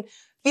we can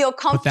feel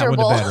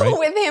comfortable bed, right?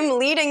 with him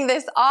leading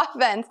this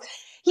offense.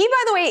 He,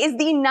 by the way, is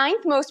the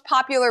 9th most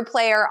popular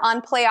player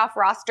on playoff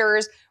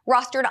rosters,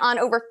 rostered on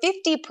over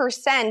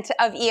 50%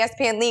 of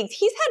ESPN leagues.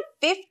 He's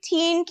had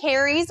 15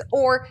 carries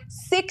or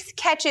 6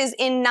 catches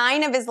in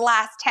 9 of his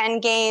last 10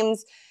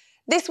 games.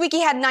 This week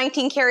he had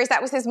 19 carries.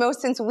 That was his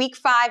most since week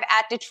 5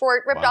 at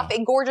Detroit. Ripped off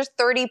a gorgeous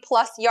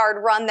 30-plus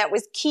yard run that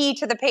was key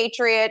to the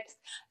Patriots.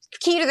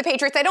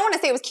 I don't want to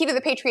say it was key to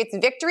the Patriots'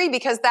 victory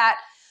because that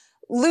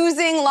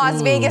losing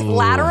Las Vegas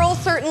lateral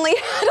certainly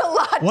had a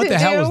lot to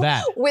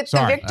do with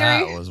the victory.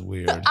 That was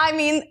weird. I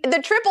mean,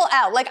 the triple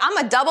L. Like, I'm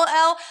a double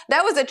L.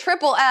 That was a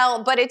triple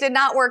L, but it did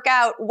not work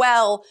out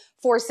well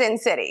for Sin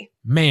City.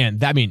 Man,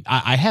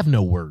 I have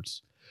no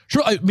words.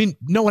 Sure,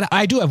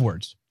 I do have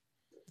words.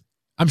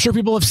 I'm sure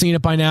people have seen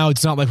it by now.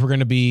 It's not like we're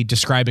going to be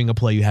describing a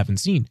play you haven't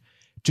seen.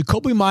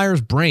 Jacoby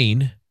Meyer's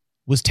brain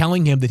was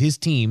telling him that his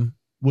team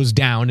was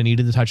down and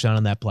needed a touchdown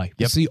on that play.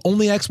 That's the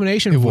only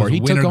explanation for it. He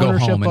took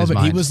ownership of it.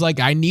 He was like,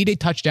 I need a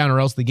touchdown or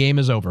else the game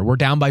is over. We're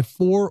down by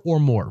 4 or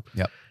more.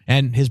 Yep.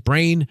 And his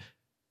brain,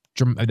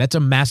 that's a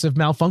massive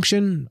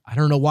malfunction. I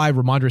don't know why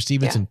Ramondre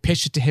Stevenson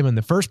pitched it to him in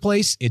the first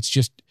place. It's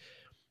just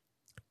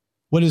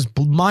what is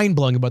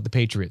mind-blowing about the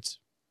Patriots,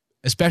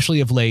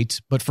 especially of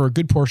late, but for a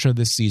good portion of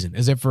this season,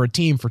 is that for a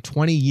team for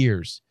 20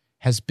 years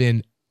has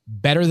been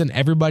better than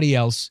everybody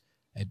else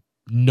at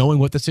knowing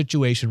what the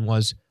situation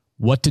was,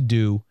 what to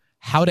do,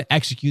 how to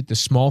execute the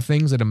small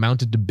things that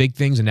amounted to big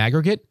things in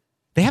aggregate.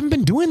 They haven't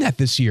been doing that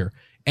this year.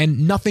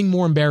 And nothing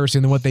more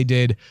embarrassing than what they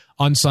did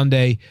on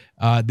Sunday,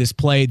 this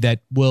play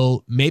that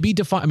will maybe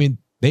define. I mean,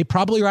 they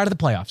probably are out of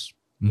the playoffs.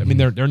 Mm-hmm. I mean,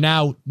 they're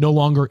now no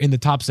longer in the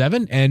top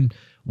 7, and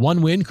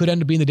one win could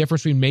end up being the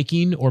difference between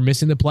making or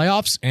missing the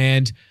playoffs.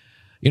 And,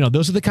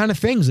 those are the kind of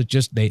things that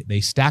just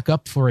they stack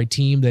up for a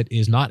team that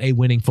is not a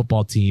winning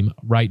football team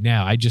right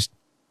now.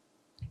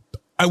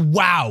 A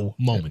wow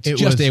moment.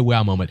 A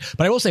wow moment.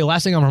 But I will say,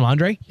 last thing on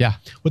Ramondre. Yeah.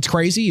 What's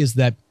crazy is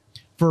that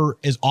for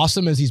as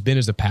awesome as he's been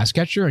as a pass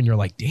catcher, and you're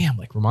like, damn,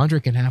 like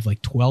Ramondre can have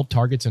like 12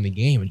 targets in a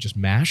game and just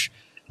mash.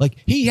 Like,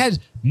 he has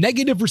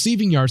negative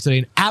receiving yards today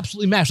and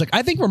absolutely mash. Like,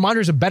 I think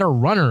Ramondre's a better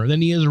runner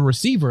than he is a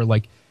receiver.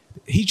 Like,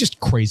 he's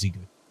just crazy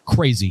good.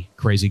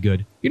 Crazy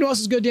good. You know who else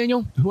is good,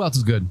 Daniel? Who else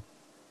is good?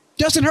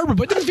 Justin Herbert,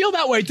 but it didn't feel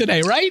that way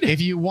today, right?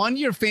 If you won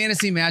your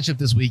fantasy matchup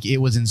this week, it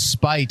was in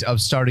spite of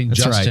starting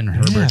Justin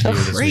Herbert. Yeah,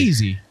 that's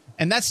crazy.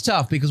 And that's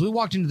tough because we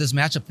walked into this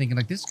matchup thinking,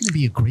 like, this is going to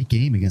be a great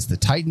game against the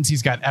Titans.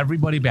 He's got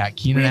everybody back.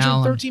 Keenan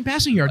Allen. 13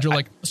 passing yards. You're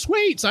like,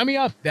 sweet, sign me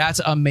up.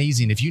 That's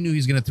amazing. If you knew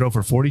he's going to throw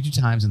for 42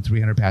 times and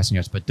 300 passing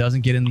yards, but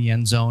doesn't get in the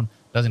end zone,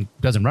 doesn't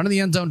run in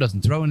the end zone,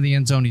 doesn't throw in the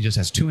end zone, he just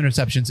has 2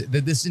 interceptions.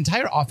 This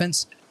entire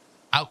offense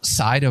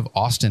outside of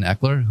Austin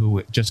Eckler,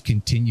 who just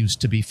continues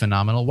to be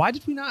phenomenal. Why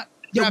did we not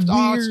draft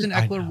Austin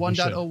Eckler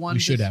 1.01? We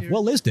should have.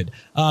 Well, Liz did.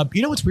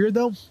 You know what's weird,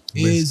 though?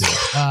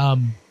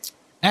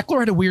 Eckler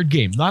had a weird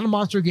game. Not a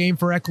monster game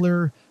for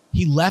Eckler.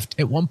 He left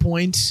at one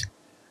point,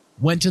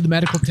 went to the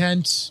medical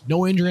tent.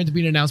 No injury to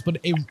be announced, but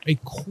a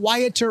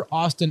quieter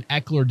Austin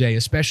Eckler day,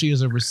 especially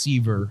as a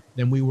receiver,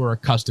 than we were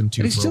accustomed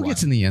to. But he still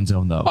gets in the end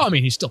zone, though. Oh, I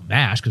mean, he's still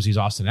mashed because he's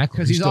Austin Eckler.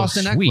 Because he's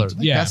Austin Eckler.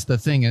 Yeah. That's the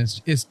thing.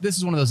 This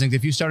is one of those things.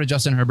 If you started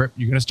Justin Herbert,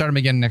 you're going to start him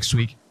again next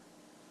week,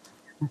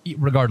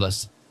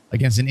 regardless.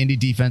 Against an Indy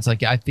defense,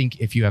 like, I think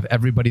if you have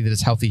everybody that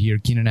is healthy here,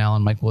 Keenan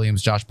Allen, Mike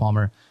Williams, Josh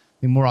Palmer,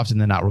 I think more often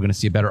than not, we're going to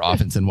see a better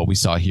offense than what we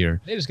saw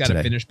here. They just got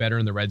to finish better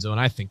in the red zone.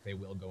 I think they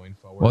will going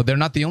forward. Well, they're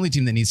not the only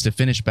team that needs to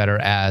finish better,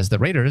 as the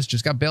Raiders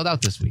just got bailed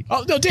out this week.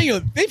 Oh, no, Daniel,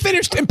 they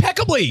finished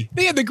impeccably.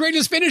 They had the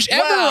greatest finish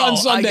ever on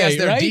Sunday. I guess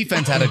their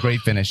defense had a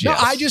great finish,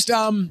 yes. No, I just,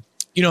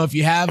 if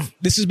you have,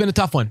 this has been a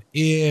tough one.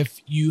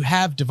 If you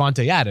have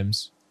Davante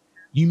Adams,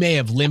 you may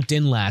have limped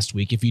in last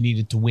week if you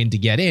needed to win to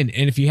get in.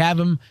 And if you have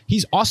him,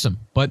 he's awesome.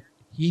 But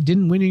he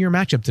didn't win in your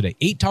matchup today.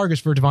 8 targets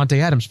for Davante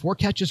Adams, 4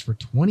 catches for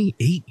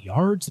 28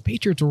 yards. The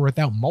Patriots were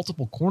without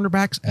multiple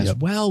cornerbacks as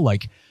well.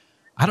 Like,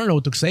 I don't know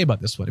what to say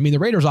about this one. I mean, the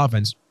Raiders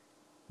offense,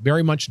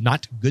 very much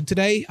not good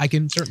today. I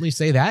can certainly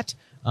say that.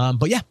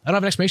 But yeah, I don't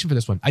have an explanation for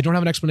this one. I don't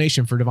have an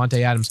explanation for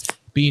Davante Adams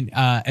being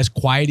as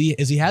quiet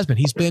as he has been.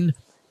 He's been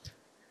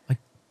like,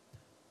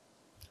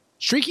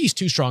 streaky is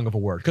too strong of a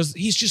word because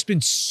he's just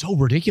been so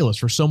ridiculous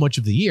for so much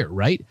of the year,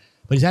 right?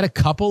 But he's had a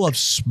couple of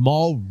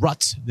small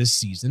ruts this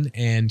season,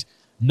 and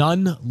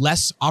none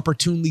less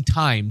opportunely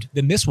timed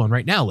than this one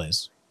right now,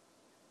 Liz.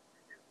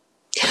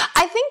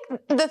 I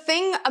think the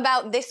thing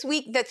about this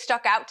week that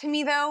stuck out to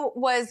me, though,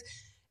 was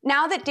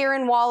now that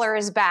Darren Waller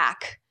is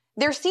back,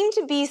 there seemed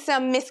to be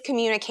some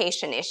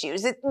miscommunication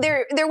issues.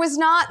 There was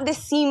not the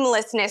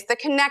seamlessness, the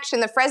connection,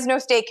 the Fresno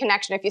State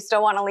connection, if you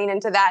still want to lean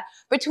into that,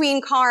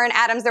 between Carr and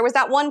Adams. There was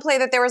that one play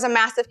that there was a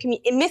massive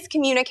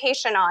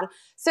miscommunication on.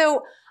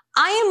 So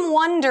I am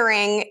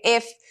wondering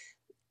if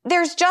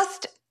there's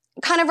just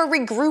kind of a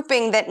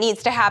regrouping that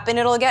needs to happen.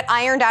 It'll get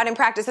ironed out in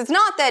practice. It's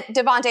not that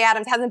Davante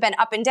Adams hasn't been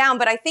up and down,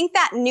 but I think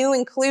that new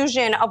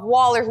inclusion of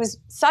Waller, who's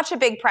such a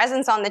big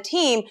presence on the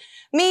team,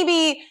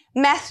 maybe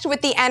messed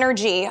with the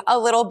energy a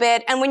little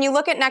bit. And when you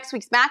look at next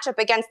week's matchup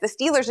against the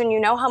Steelers and you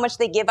know how much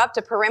they give up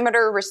to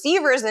perimeter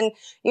receivers and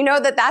you know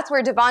that that's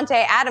where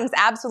Davante Adams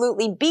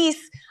absolutely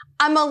beasts,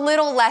 I'm a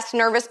little less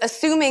nervous,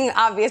 assuming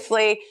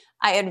obviously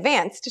I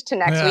advanced to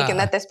next week and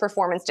that this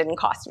performance didn't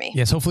cost me.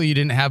 Yes, hopefully you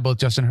didn't have both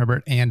Justin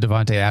Herbert and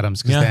Devontae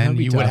Adams, because then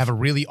you would have a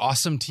really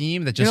awesome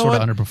team that just sort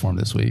of underperformed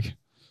this week.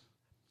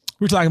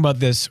 We were talking about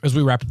this as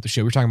we wrap up the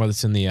show. We were talking about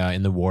this in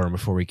the war room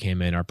before we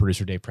came in. Our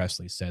producer Dave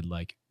Presley said,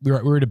 like, we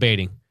were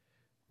debating,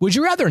 would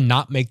you rather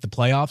not make the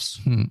playoffs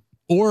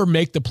or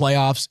make the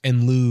playoffs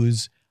and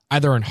lose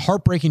either in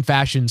heartbreaking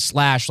fashion /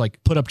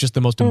 like put up just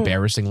the most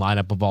embarrassing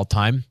lineup of all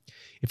time?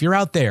 If you're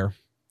out there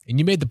and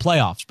you made the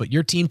playoffs, but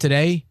your team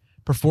today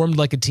performed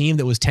like a team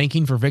that was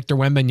tanking for Victor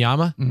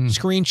Wembanyama,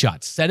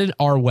 screenshots, send it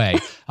our way.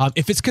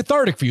 If it's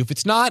cathartic for you, if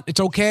it's not, it's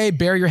okay.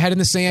 Bury your head in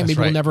the sand. Maybe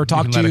we'll never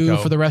talk to you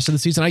for the rest of the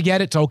season. I get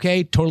it. It's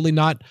okay. Totally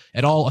not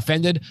at all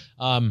offended.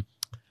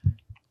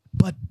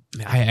 But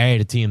I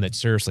had a team that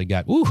seriously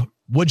got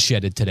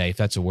woodshedded today, if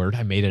that's a word.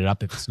 I made it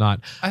up if it's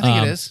not. I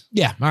think it is.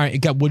 Yeah. All right. It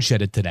got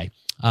woodshedded today.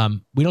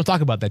 We don't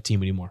talk about that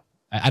team anymore.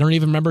 I don't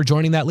even remember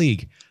joining that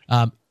league.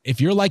 If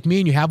you're like me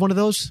and you have one of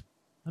those,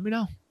 let me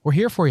know. We're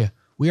here for you.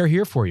 We are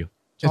here for you.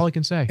 That's all I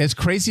can say. It's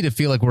crazy to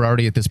feel like we're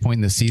already at this point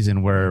in the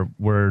season where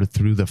we're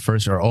through the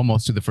first, or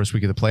almost through the first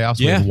week of the playoffs.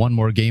 We have one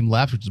more game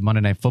left, which is Monday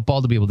Night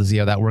Football, to be able to see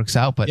how that works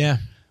out. But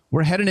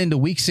we're heading into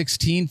week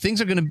 16. Things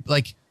are going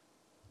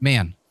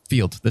to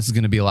Field. This is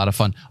going to be a lot of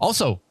fun.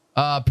 Also,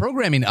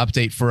 programming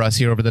update for us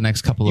here over the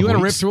next couple of weeks. You want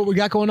to rip through what we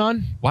got going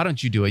on? Why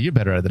don't you do it? You're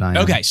better at it than I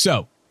am. Okay,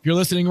 so if you're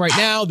listening right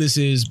now, this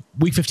is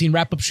week 15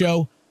 wrap-up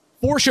show.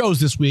 4 shows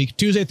this week,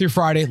 Tuesday through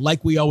Friday,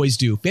 like we always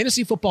do.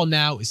 Fantasy Football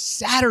Now is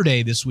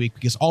Saturday this week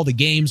because all the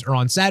games are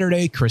on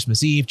Saturday,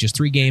 Christmas Eve, just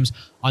 3 games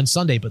on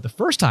Sunday. But the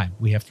first time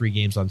we have 3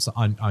 games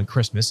on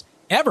Christmas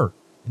ever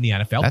in the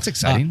NFL. That's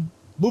exciting.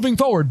 Moving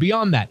forward,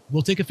 beyond that,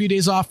 we'll take a few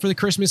days off for the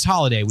Christmas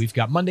holiday. We've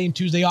got Monday and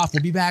Tuesday off.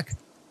 We'll be back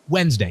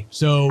Wednesday.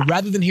 So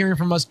rather than hearing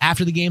from us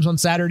after the games on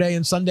Saturday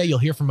and Sunday, you'll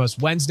hear from us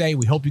Wednesday.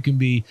 We hope you can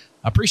be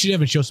appreciative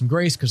and show some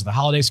grace because of the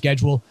holiday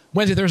schedule.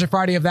 Wednesday, Thursday,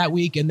 Friday of that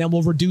week, and then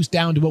we'll reduce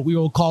down to what we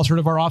will call sort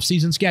of our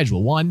off-season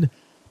schedule.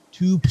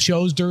 1-2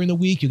 shows during the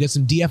week. You'll get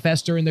some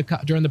DFS during the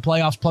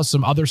playoffs, plus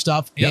some other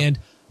stuff. Yep. And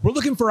we're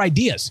looking for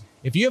ideas.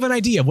 If you have an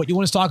idea of what you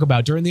want us to talk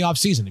about during the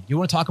offseason, if you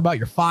want to talk about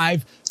your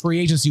 5 free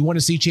agents you want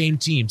to see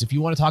change teams, if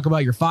you want to talk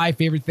about your 5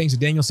 favorite things that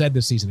Daniel said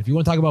this season, if you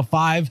want to talk about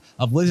 5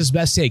 of Liz's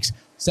best takes,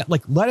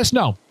 let us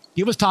know.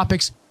 Give us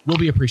topics. We'll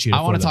be appreciative.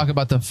 I want to talk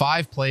about the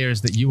 5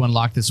 players that you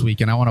unlocked this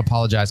week, and I want to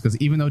apologize because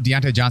even though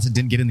Deontay Johnson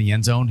didn't get in the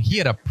end zone, he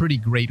had a pretty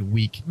great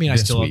week. I mean, I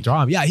still love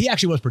drawing him. Yeah, he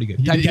actually was pretty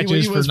good. 10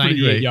 catches for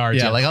 98 yards.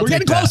 Yeah, we're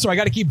getting closer. I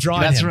got to keep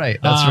drawing him. That's right.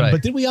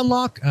 But did we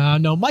unlock?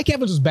 No, Mike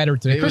Evans was better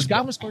today. Chris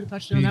Godwin scored a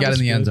touchdown. You got in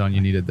the end zone. You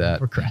needed that.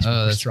 We're crashing.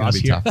 That's going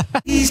to be tough.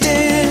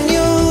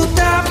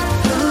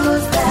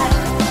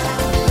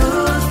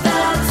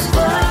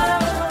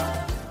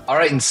 All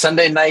right, in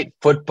Sunday Night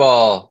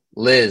Football,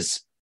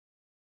 Liz,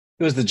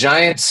 it was the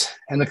Giants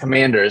and the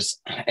Commanders.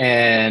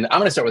 And I'm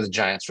going to start with the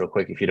Giants real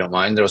quick, if you don't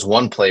mind. There was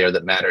one player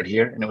that mattered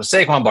here, and it was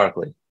Saquon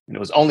Barkley. And it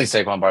was only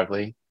Saquon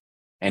Barkley.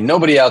 And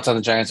nobody else on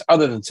the Giants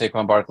other than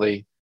Saquon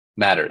Barkley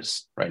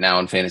matters right now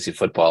in fantasy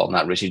football.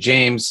 Not Richie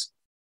James.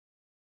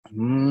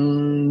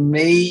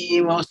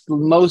 Maybe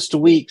most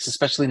weeks,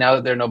 especially now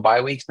that there are no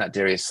bye weeks, not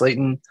Darius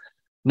Slayton.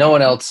 No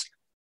one else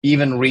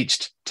even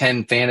reached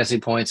 10 fantasy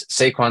points.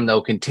 Saquon,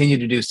 though, continued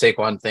to do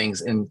Saquon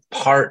things in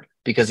part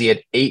because he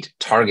had 8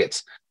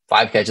 targets.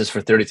 5 catches for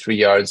 33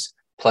 yards,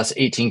 plus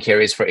 18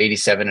 carries for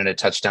 87 and a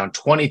touchdown,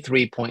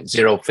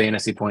 23.0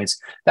 fantasy points.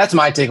 That's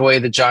my takeaway,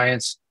 the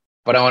Giants.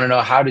 But I want to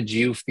know, how did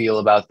you feel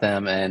about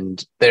them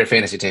and their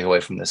fantasy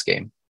takeaway from this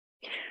game?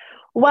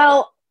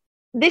 Well,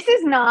 this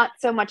is not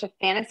so much a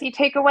fantasy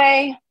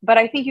takeaway, but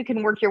I think you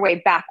can work your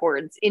way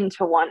backwards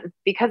into one,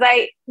 because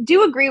I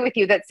do agree with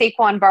you that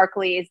Saquon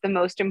Barkley is the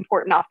most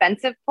important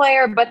offensive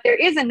player, but there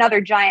is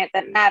another Giant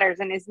that matters,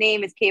 and his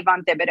name is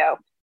Kayvon Thibodeau.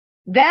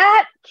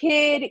 That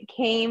kid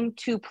came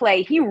to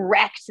play. He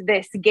wrecked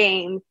this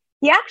game.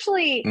 He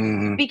actually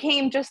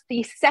became just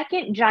the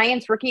second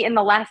Giants rookie in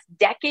the last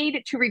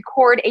decade to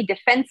record a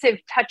defensive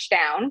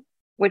touchdown,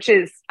 which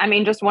is,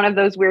 just one of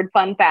those weird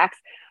fun facts.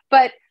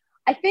 But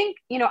I think,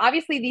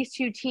 obviously these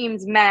two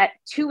teams met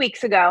 2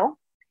 weeks ago,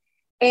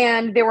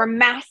 and there were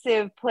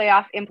massive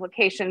playoff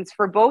implications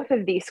for both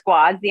of these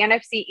squads. The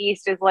NFC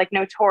East is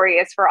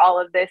notorious for all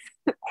of this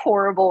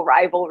horrible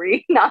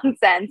rivalry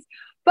nonsense.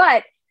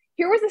 But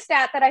here was a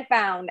stat that I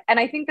found, and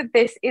I think that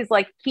this is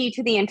key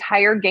to the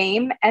entire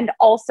game and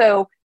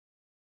also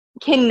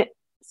can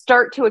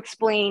start to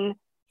explain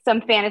some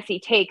fantasy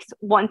takes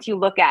once you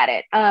look at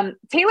it.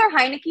 Taylor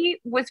Heineke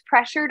was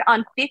pressured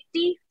on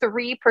 53%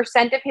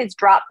 of his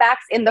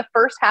dropbacks in the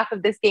first half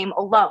of this game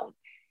alone.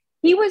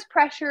 He was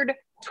pressured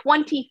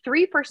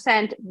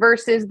 23%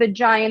 versus the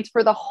Giants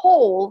for the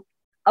whole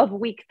of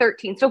week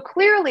 13. So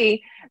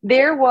clearly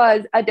there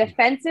was a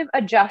defensive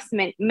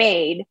adjustment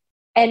made,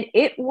 and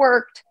it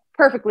worked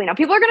perfectly. Now,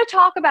 people are going to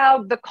talk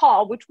about the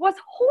call, which was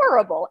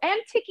horrible,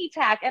 and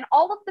ticky-tack and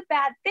all of the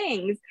bad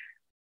things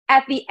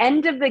at the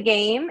end of the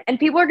game. And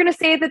people are going to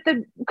say that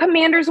the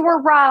Commanders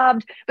were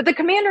robbed, but the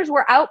Commanders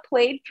were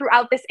outplayed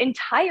throughout this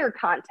entire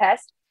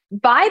contest.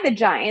 by the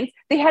Giants.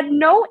 They had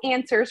no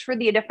answers for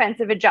the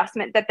defensive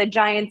adjustment that the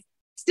Giants,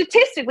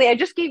 statistically, I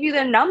just gave you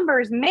the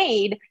numbers,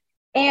 made.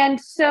 And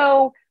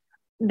so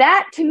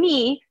that, to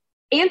me,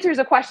 answers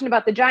a question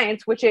about the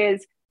Giants, which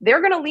is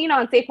they're going to lean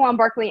on Saquon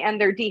Barkley and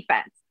their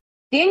defense.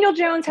 Daniel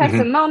Jones has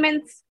some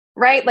moments,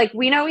 right? Like,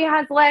 we know he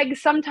has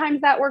legs.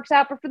 Sometimes that works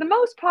out. But for the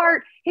most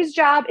part, his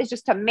job is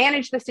just to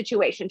manage the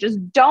situation.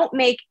 Just don't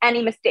make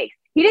any mistakes.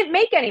 He didn't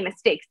make any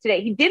mistakes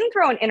today. He didn't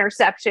throw an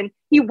interception.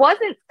 He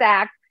wasn't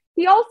sacked.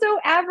 He also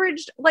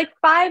averaged like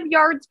 5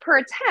 yards per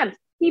attempt.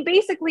 He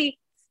basically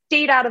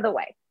stayed out of the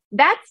way.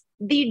 That's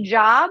the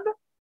job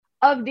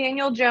of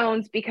Daniel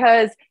Jones,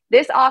 because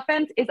this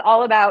offense is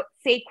all about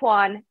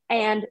Saquon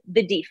and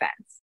the defense.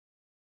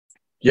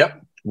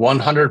 Yep,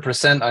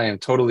 100%. I am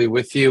totally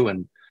with you.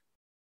 And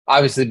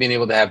obviously being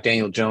able to have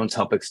Daniel Jones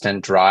help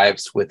extend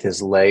drives with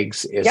his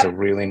legs is a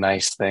really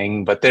nice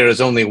thing. But there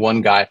is only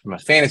one guy from a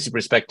fantasy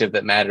perspective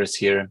that matters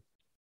here,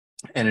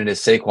 and it is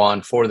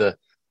Saquon. For the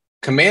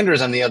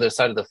Commanders on the other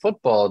side of the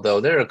football,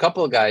 though, there are a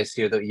couple of guys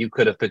here that you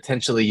could have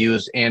potentially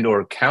used and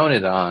or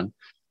counted on.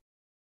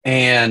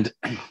 And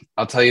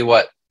I'll tell you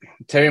what,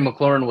 Terry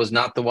McLaurin was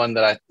not the one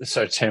that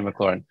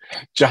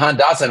Jahan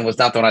Dotson was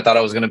not the one I thought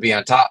I was going to be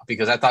on top,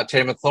 because I thought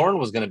Terry McLaurin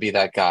was going to be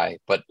that guy,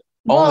 but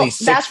only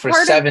 6 for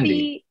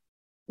 70.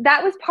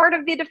 That was part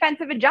of the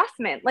defensive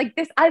adjustment. Like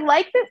this, I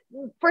like this.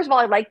 First of all,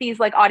 I like these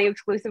like audio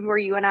exclusive where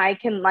you and I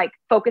can like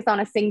focus on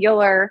a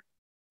singular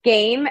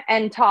game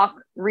and talk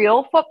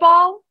real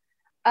football.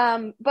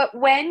 But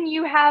when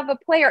you have a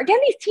player, again,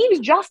 these teams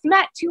just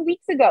met 2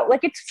 weeks ago.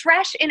 Like, it's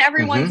fresh in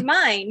everyone's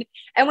mind.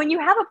 And when you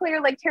have a player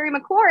like Terry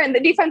McLaurin,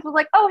 the defense was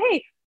like, oh,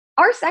 hey,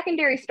 our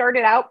secondary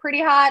started out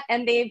pretty hot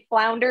and they've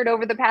floundered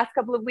over the past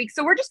couple of weeks.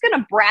 So we're just going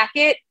to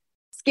bracket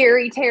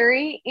Scary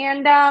Terry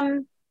and,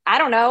 I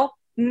don't know,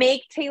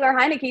 make Taylor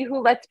Heineke,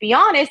 who, let's be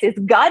honest, is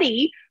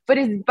gutty, but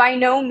is by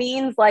no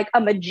means like a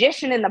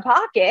magician in the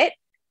pocket,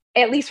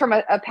 at least from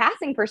a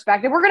passing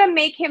perspective. We're going to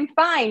make him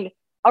find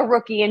a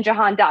rookie in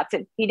Jahan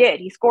Dotson. He did.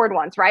 He scored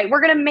once, right?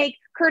 We're going to make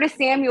Curtis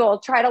Samuel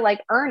try to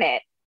like earn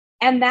it.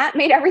 And that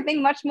made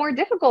everything much more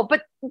difficult.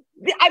 But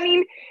I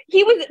mean,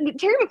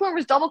 Terry McLaurin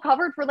was double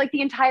covered for like the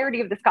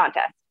entirety of this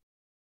contest.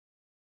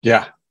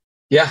 Yeah.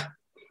 Yeah.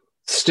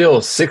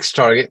 Still 6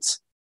 targets,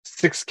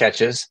 6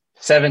 catches,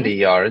 70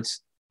 yards.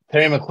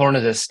 Terry McLaurin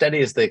is as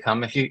steady as they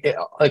come. If you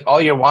like,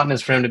 all you're wanting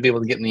is for him to be able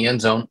to get in the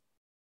end zone.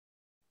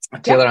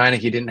 Taylor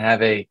Heineke didn't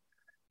have a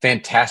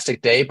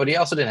fantastic day, but he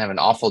also didn't have an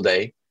awful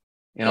day.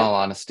 In all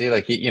honesty,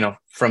 like,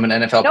 from an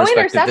NFL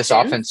perspective, this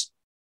offense,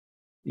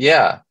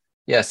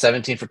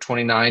 17 for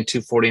 29,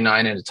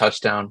 249 and a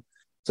touchdown.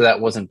 So that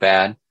wasn't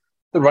bad.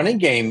 The running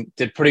game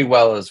did pretty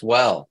well as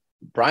well.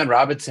 Brian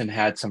Robinson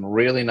had some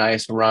really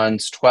nice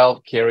runs,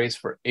 12 carries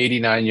for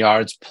 89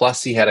 yards.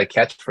 Plus he had a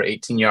catch for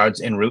 18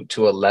 yards en route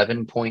to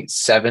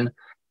 11.7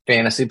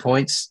 fantasy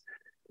points.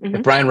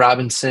 If Brian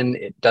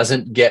Robinson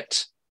doesn't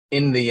get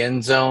in the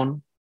end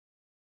zone,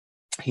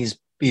 he's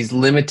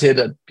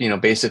limited,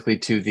 basically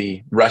to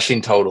the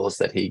rushing totals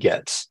that he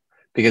gets,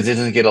 because he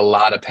doesn't get a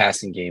lot of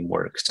passing game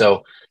work.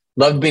 So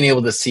loved being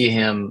able to see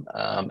him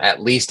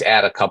at least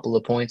add a couple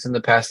of points in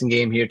the passing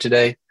game here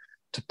today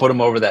to put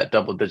him over that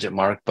double-digit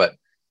mark. But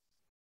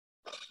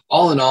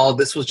all in all,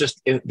 this was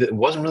it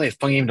wasn't really a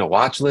fun game to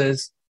watch,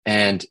 Liz.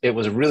 And it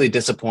was really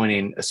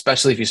disappointing,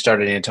 especially if you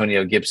started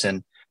Antonio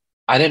Gibson.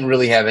 I didn't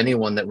really have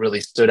anyone that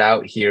really stood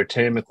out here.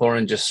 Terry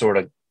McLaurin just sort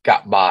of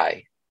got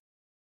by.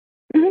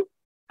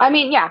 I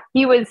mean, yeah,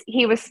 he was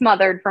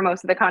smothered for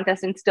most of the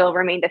contest and still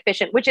remained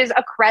efficient, which is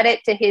a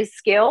credit to his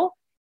skill.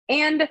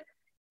 And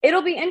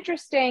it'll be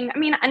interesting. I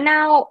mean,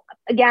 now,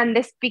 again,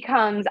 this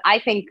becomes, I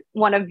think,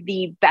 one of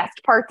the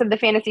best parts of the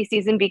fantasy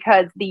season,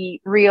 because the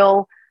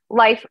real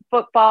life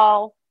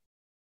football,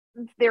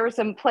 there are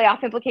some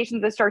playoff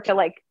implications that start to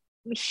like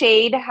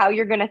shade how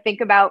you're going to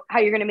think about how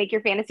you're going to make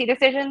your fantasy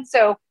decisions.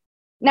 So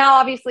now,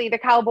 obviously, the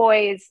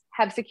Cowboys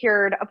have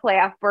secured a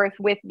playoff berth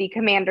with the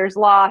Commanders'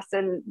 loss,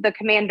 and the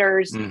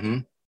Commanders,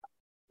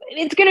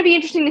 it's going to be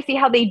interesting to see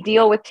how they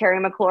deal with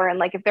Terry McLaurin.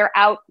 Like, if they're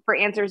out for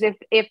answers,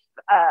 if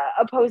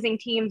opposing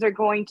teams are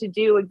going to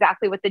do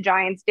exactly what the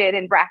Giants did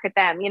and bracket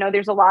them.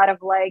 There's a lot of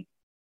a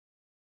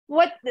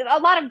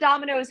lot of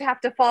dominoes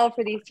have to fall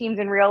for these teams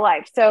in real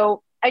life.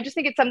 So I just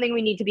think it's something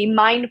we need to be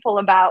mindful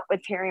about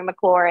with Terry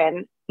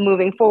McLaurin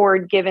moving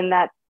forward, given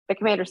that the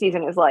Commander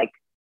season is like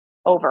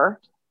over.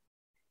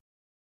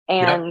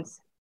 And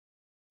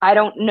I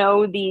don't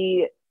know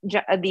the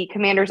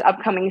Commanders'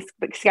 upcoming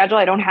schedule.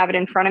 I don't have it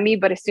in front of me,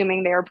 but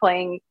assuming they are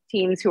playing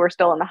teams who are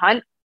still in the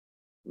hunt,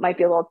 might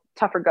be a little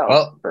tougher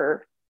go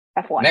for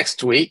F1.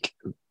 Next week,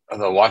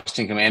 the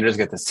Washington Commanders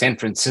get the San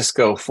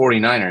Francisco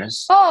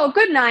 49ers. Oh,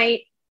 good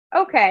night.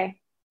 Okay.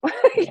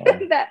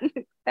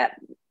 that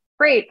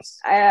great.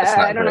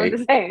 I don't know what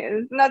to say.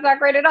 That's not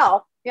great at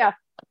all. Yeah.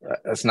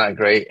 That's not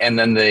great. And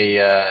then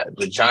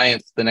the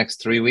Giants, the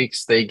next 3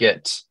 weeks, they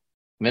get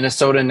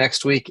Minnesota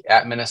next week,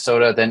 at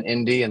Minnesota, then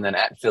Indy, and then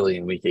at Philly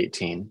in week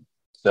 18.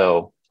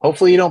 So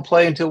hopefully you don't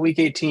play until week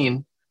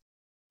 18.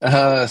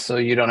 So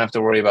you don't have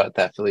to worry about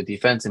that Philly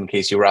defense in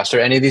case you roster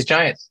any of these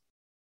Giants.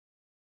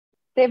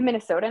 They have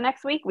Minnesota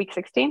next week, week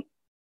 16.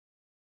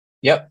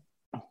 Yep.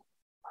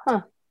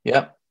 Huh.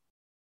 Yep.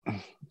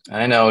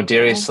 I know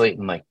Darius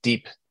Slayton, like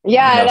deep.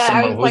 Yeah,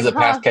 Someone who's a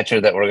pass catcher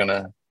that we're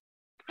gonna.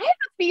 I have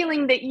a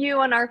feeling that you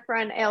and our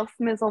friend Al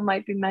Smizzle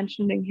might be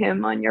mentioning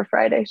him on your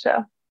Friday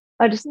show.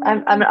 I don't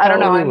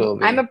know.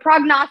 I'm a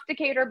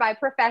prognosticator by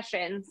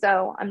profession,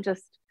 so I'm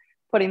just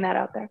putting that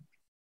out there.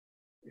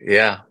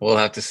 Yeah, we'll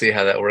have to see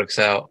how that works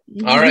out.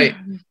 All right.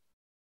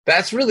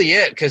 That's really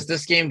it, because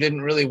this game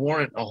didn't really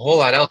warrant a whole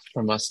lot else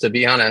from us, to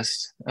be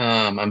honest.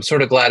 I'm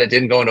sort of glad it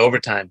didn't go into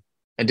overtime.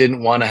 I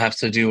didn't want to have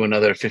to do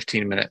another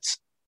 15 minutes.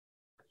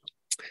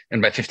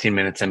 And by 15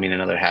 minutes, I mean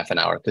another half an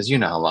hour, because you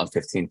know how long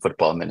 15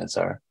 football minutes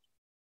are.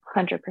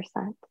 100%.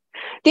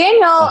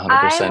 Daniel, 100%.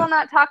 I will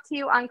not talk to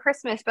you on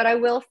Christmas, but I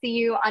will see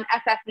you on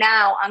FF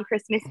Now on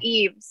Christmas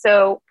Eve.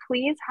 So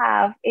please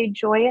have a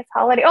joyous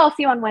holiday. Oh, I'll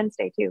see you on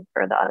Wednesday, too,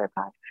 for the other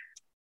pod.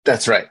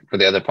 That's right, for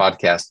the other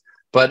podcast.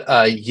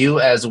 But you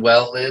as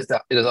well, Liz.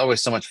 It is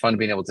always so much fun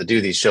being able to do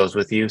these shows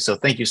with you. So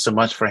thank you so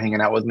much for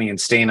hanging out with me and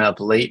staying up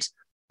late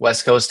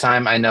West Coast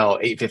time. I know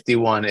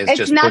 8:51 is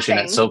just nothing. Pushing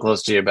it so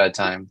close to your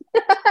bedtime.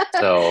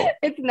 So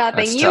it's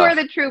nothing. You are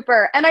the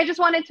trooper. And I just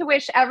wanted to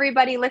wish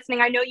everybody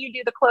listening, I know you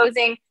do the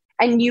closing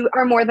and you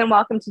are more than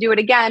welcome to do it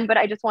again, but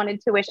I just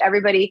wanted to wish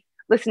everybody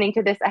listening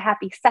to this a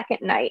happy second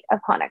night of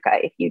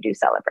Hanukkah if you do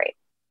celebrate.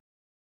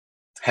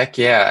 Heck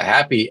yeah.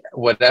 Happy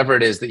whatever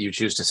it is that you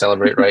choose to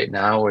celebrate right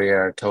now. We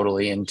are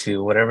totally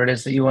into whatever it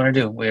is that you want to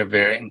do. We are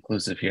very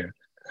inclusive here.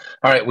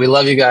 All right. We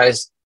love you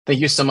guys. Thank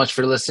you so much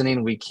for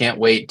listening. We can't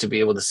wait to be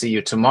able to see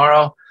you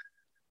tomorrow.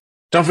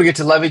 Don't forget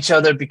to love each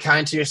other, be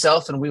kind to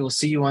yourself, and we will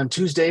see you on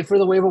Tuesday for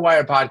the Waiver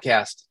Wire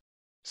podcast.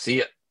 See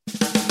ya.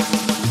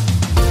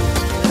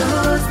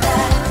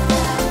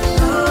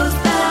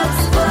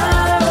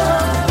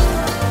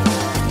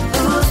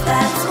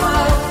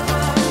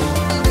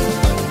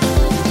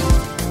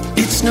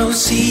 It's no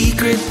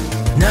secret,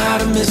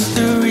 not a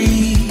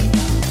mystery.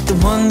 The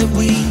one that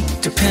we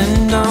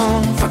depend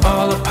on for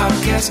all our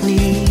podcast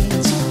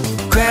needs.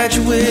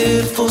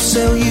 Graduate, Full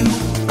Sail U,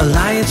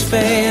 Alliance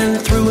fan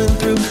through and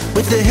through.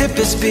 With the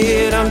hippest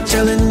beard, I'm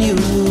telling you.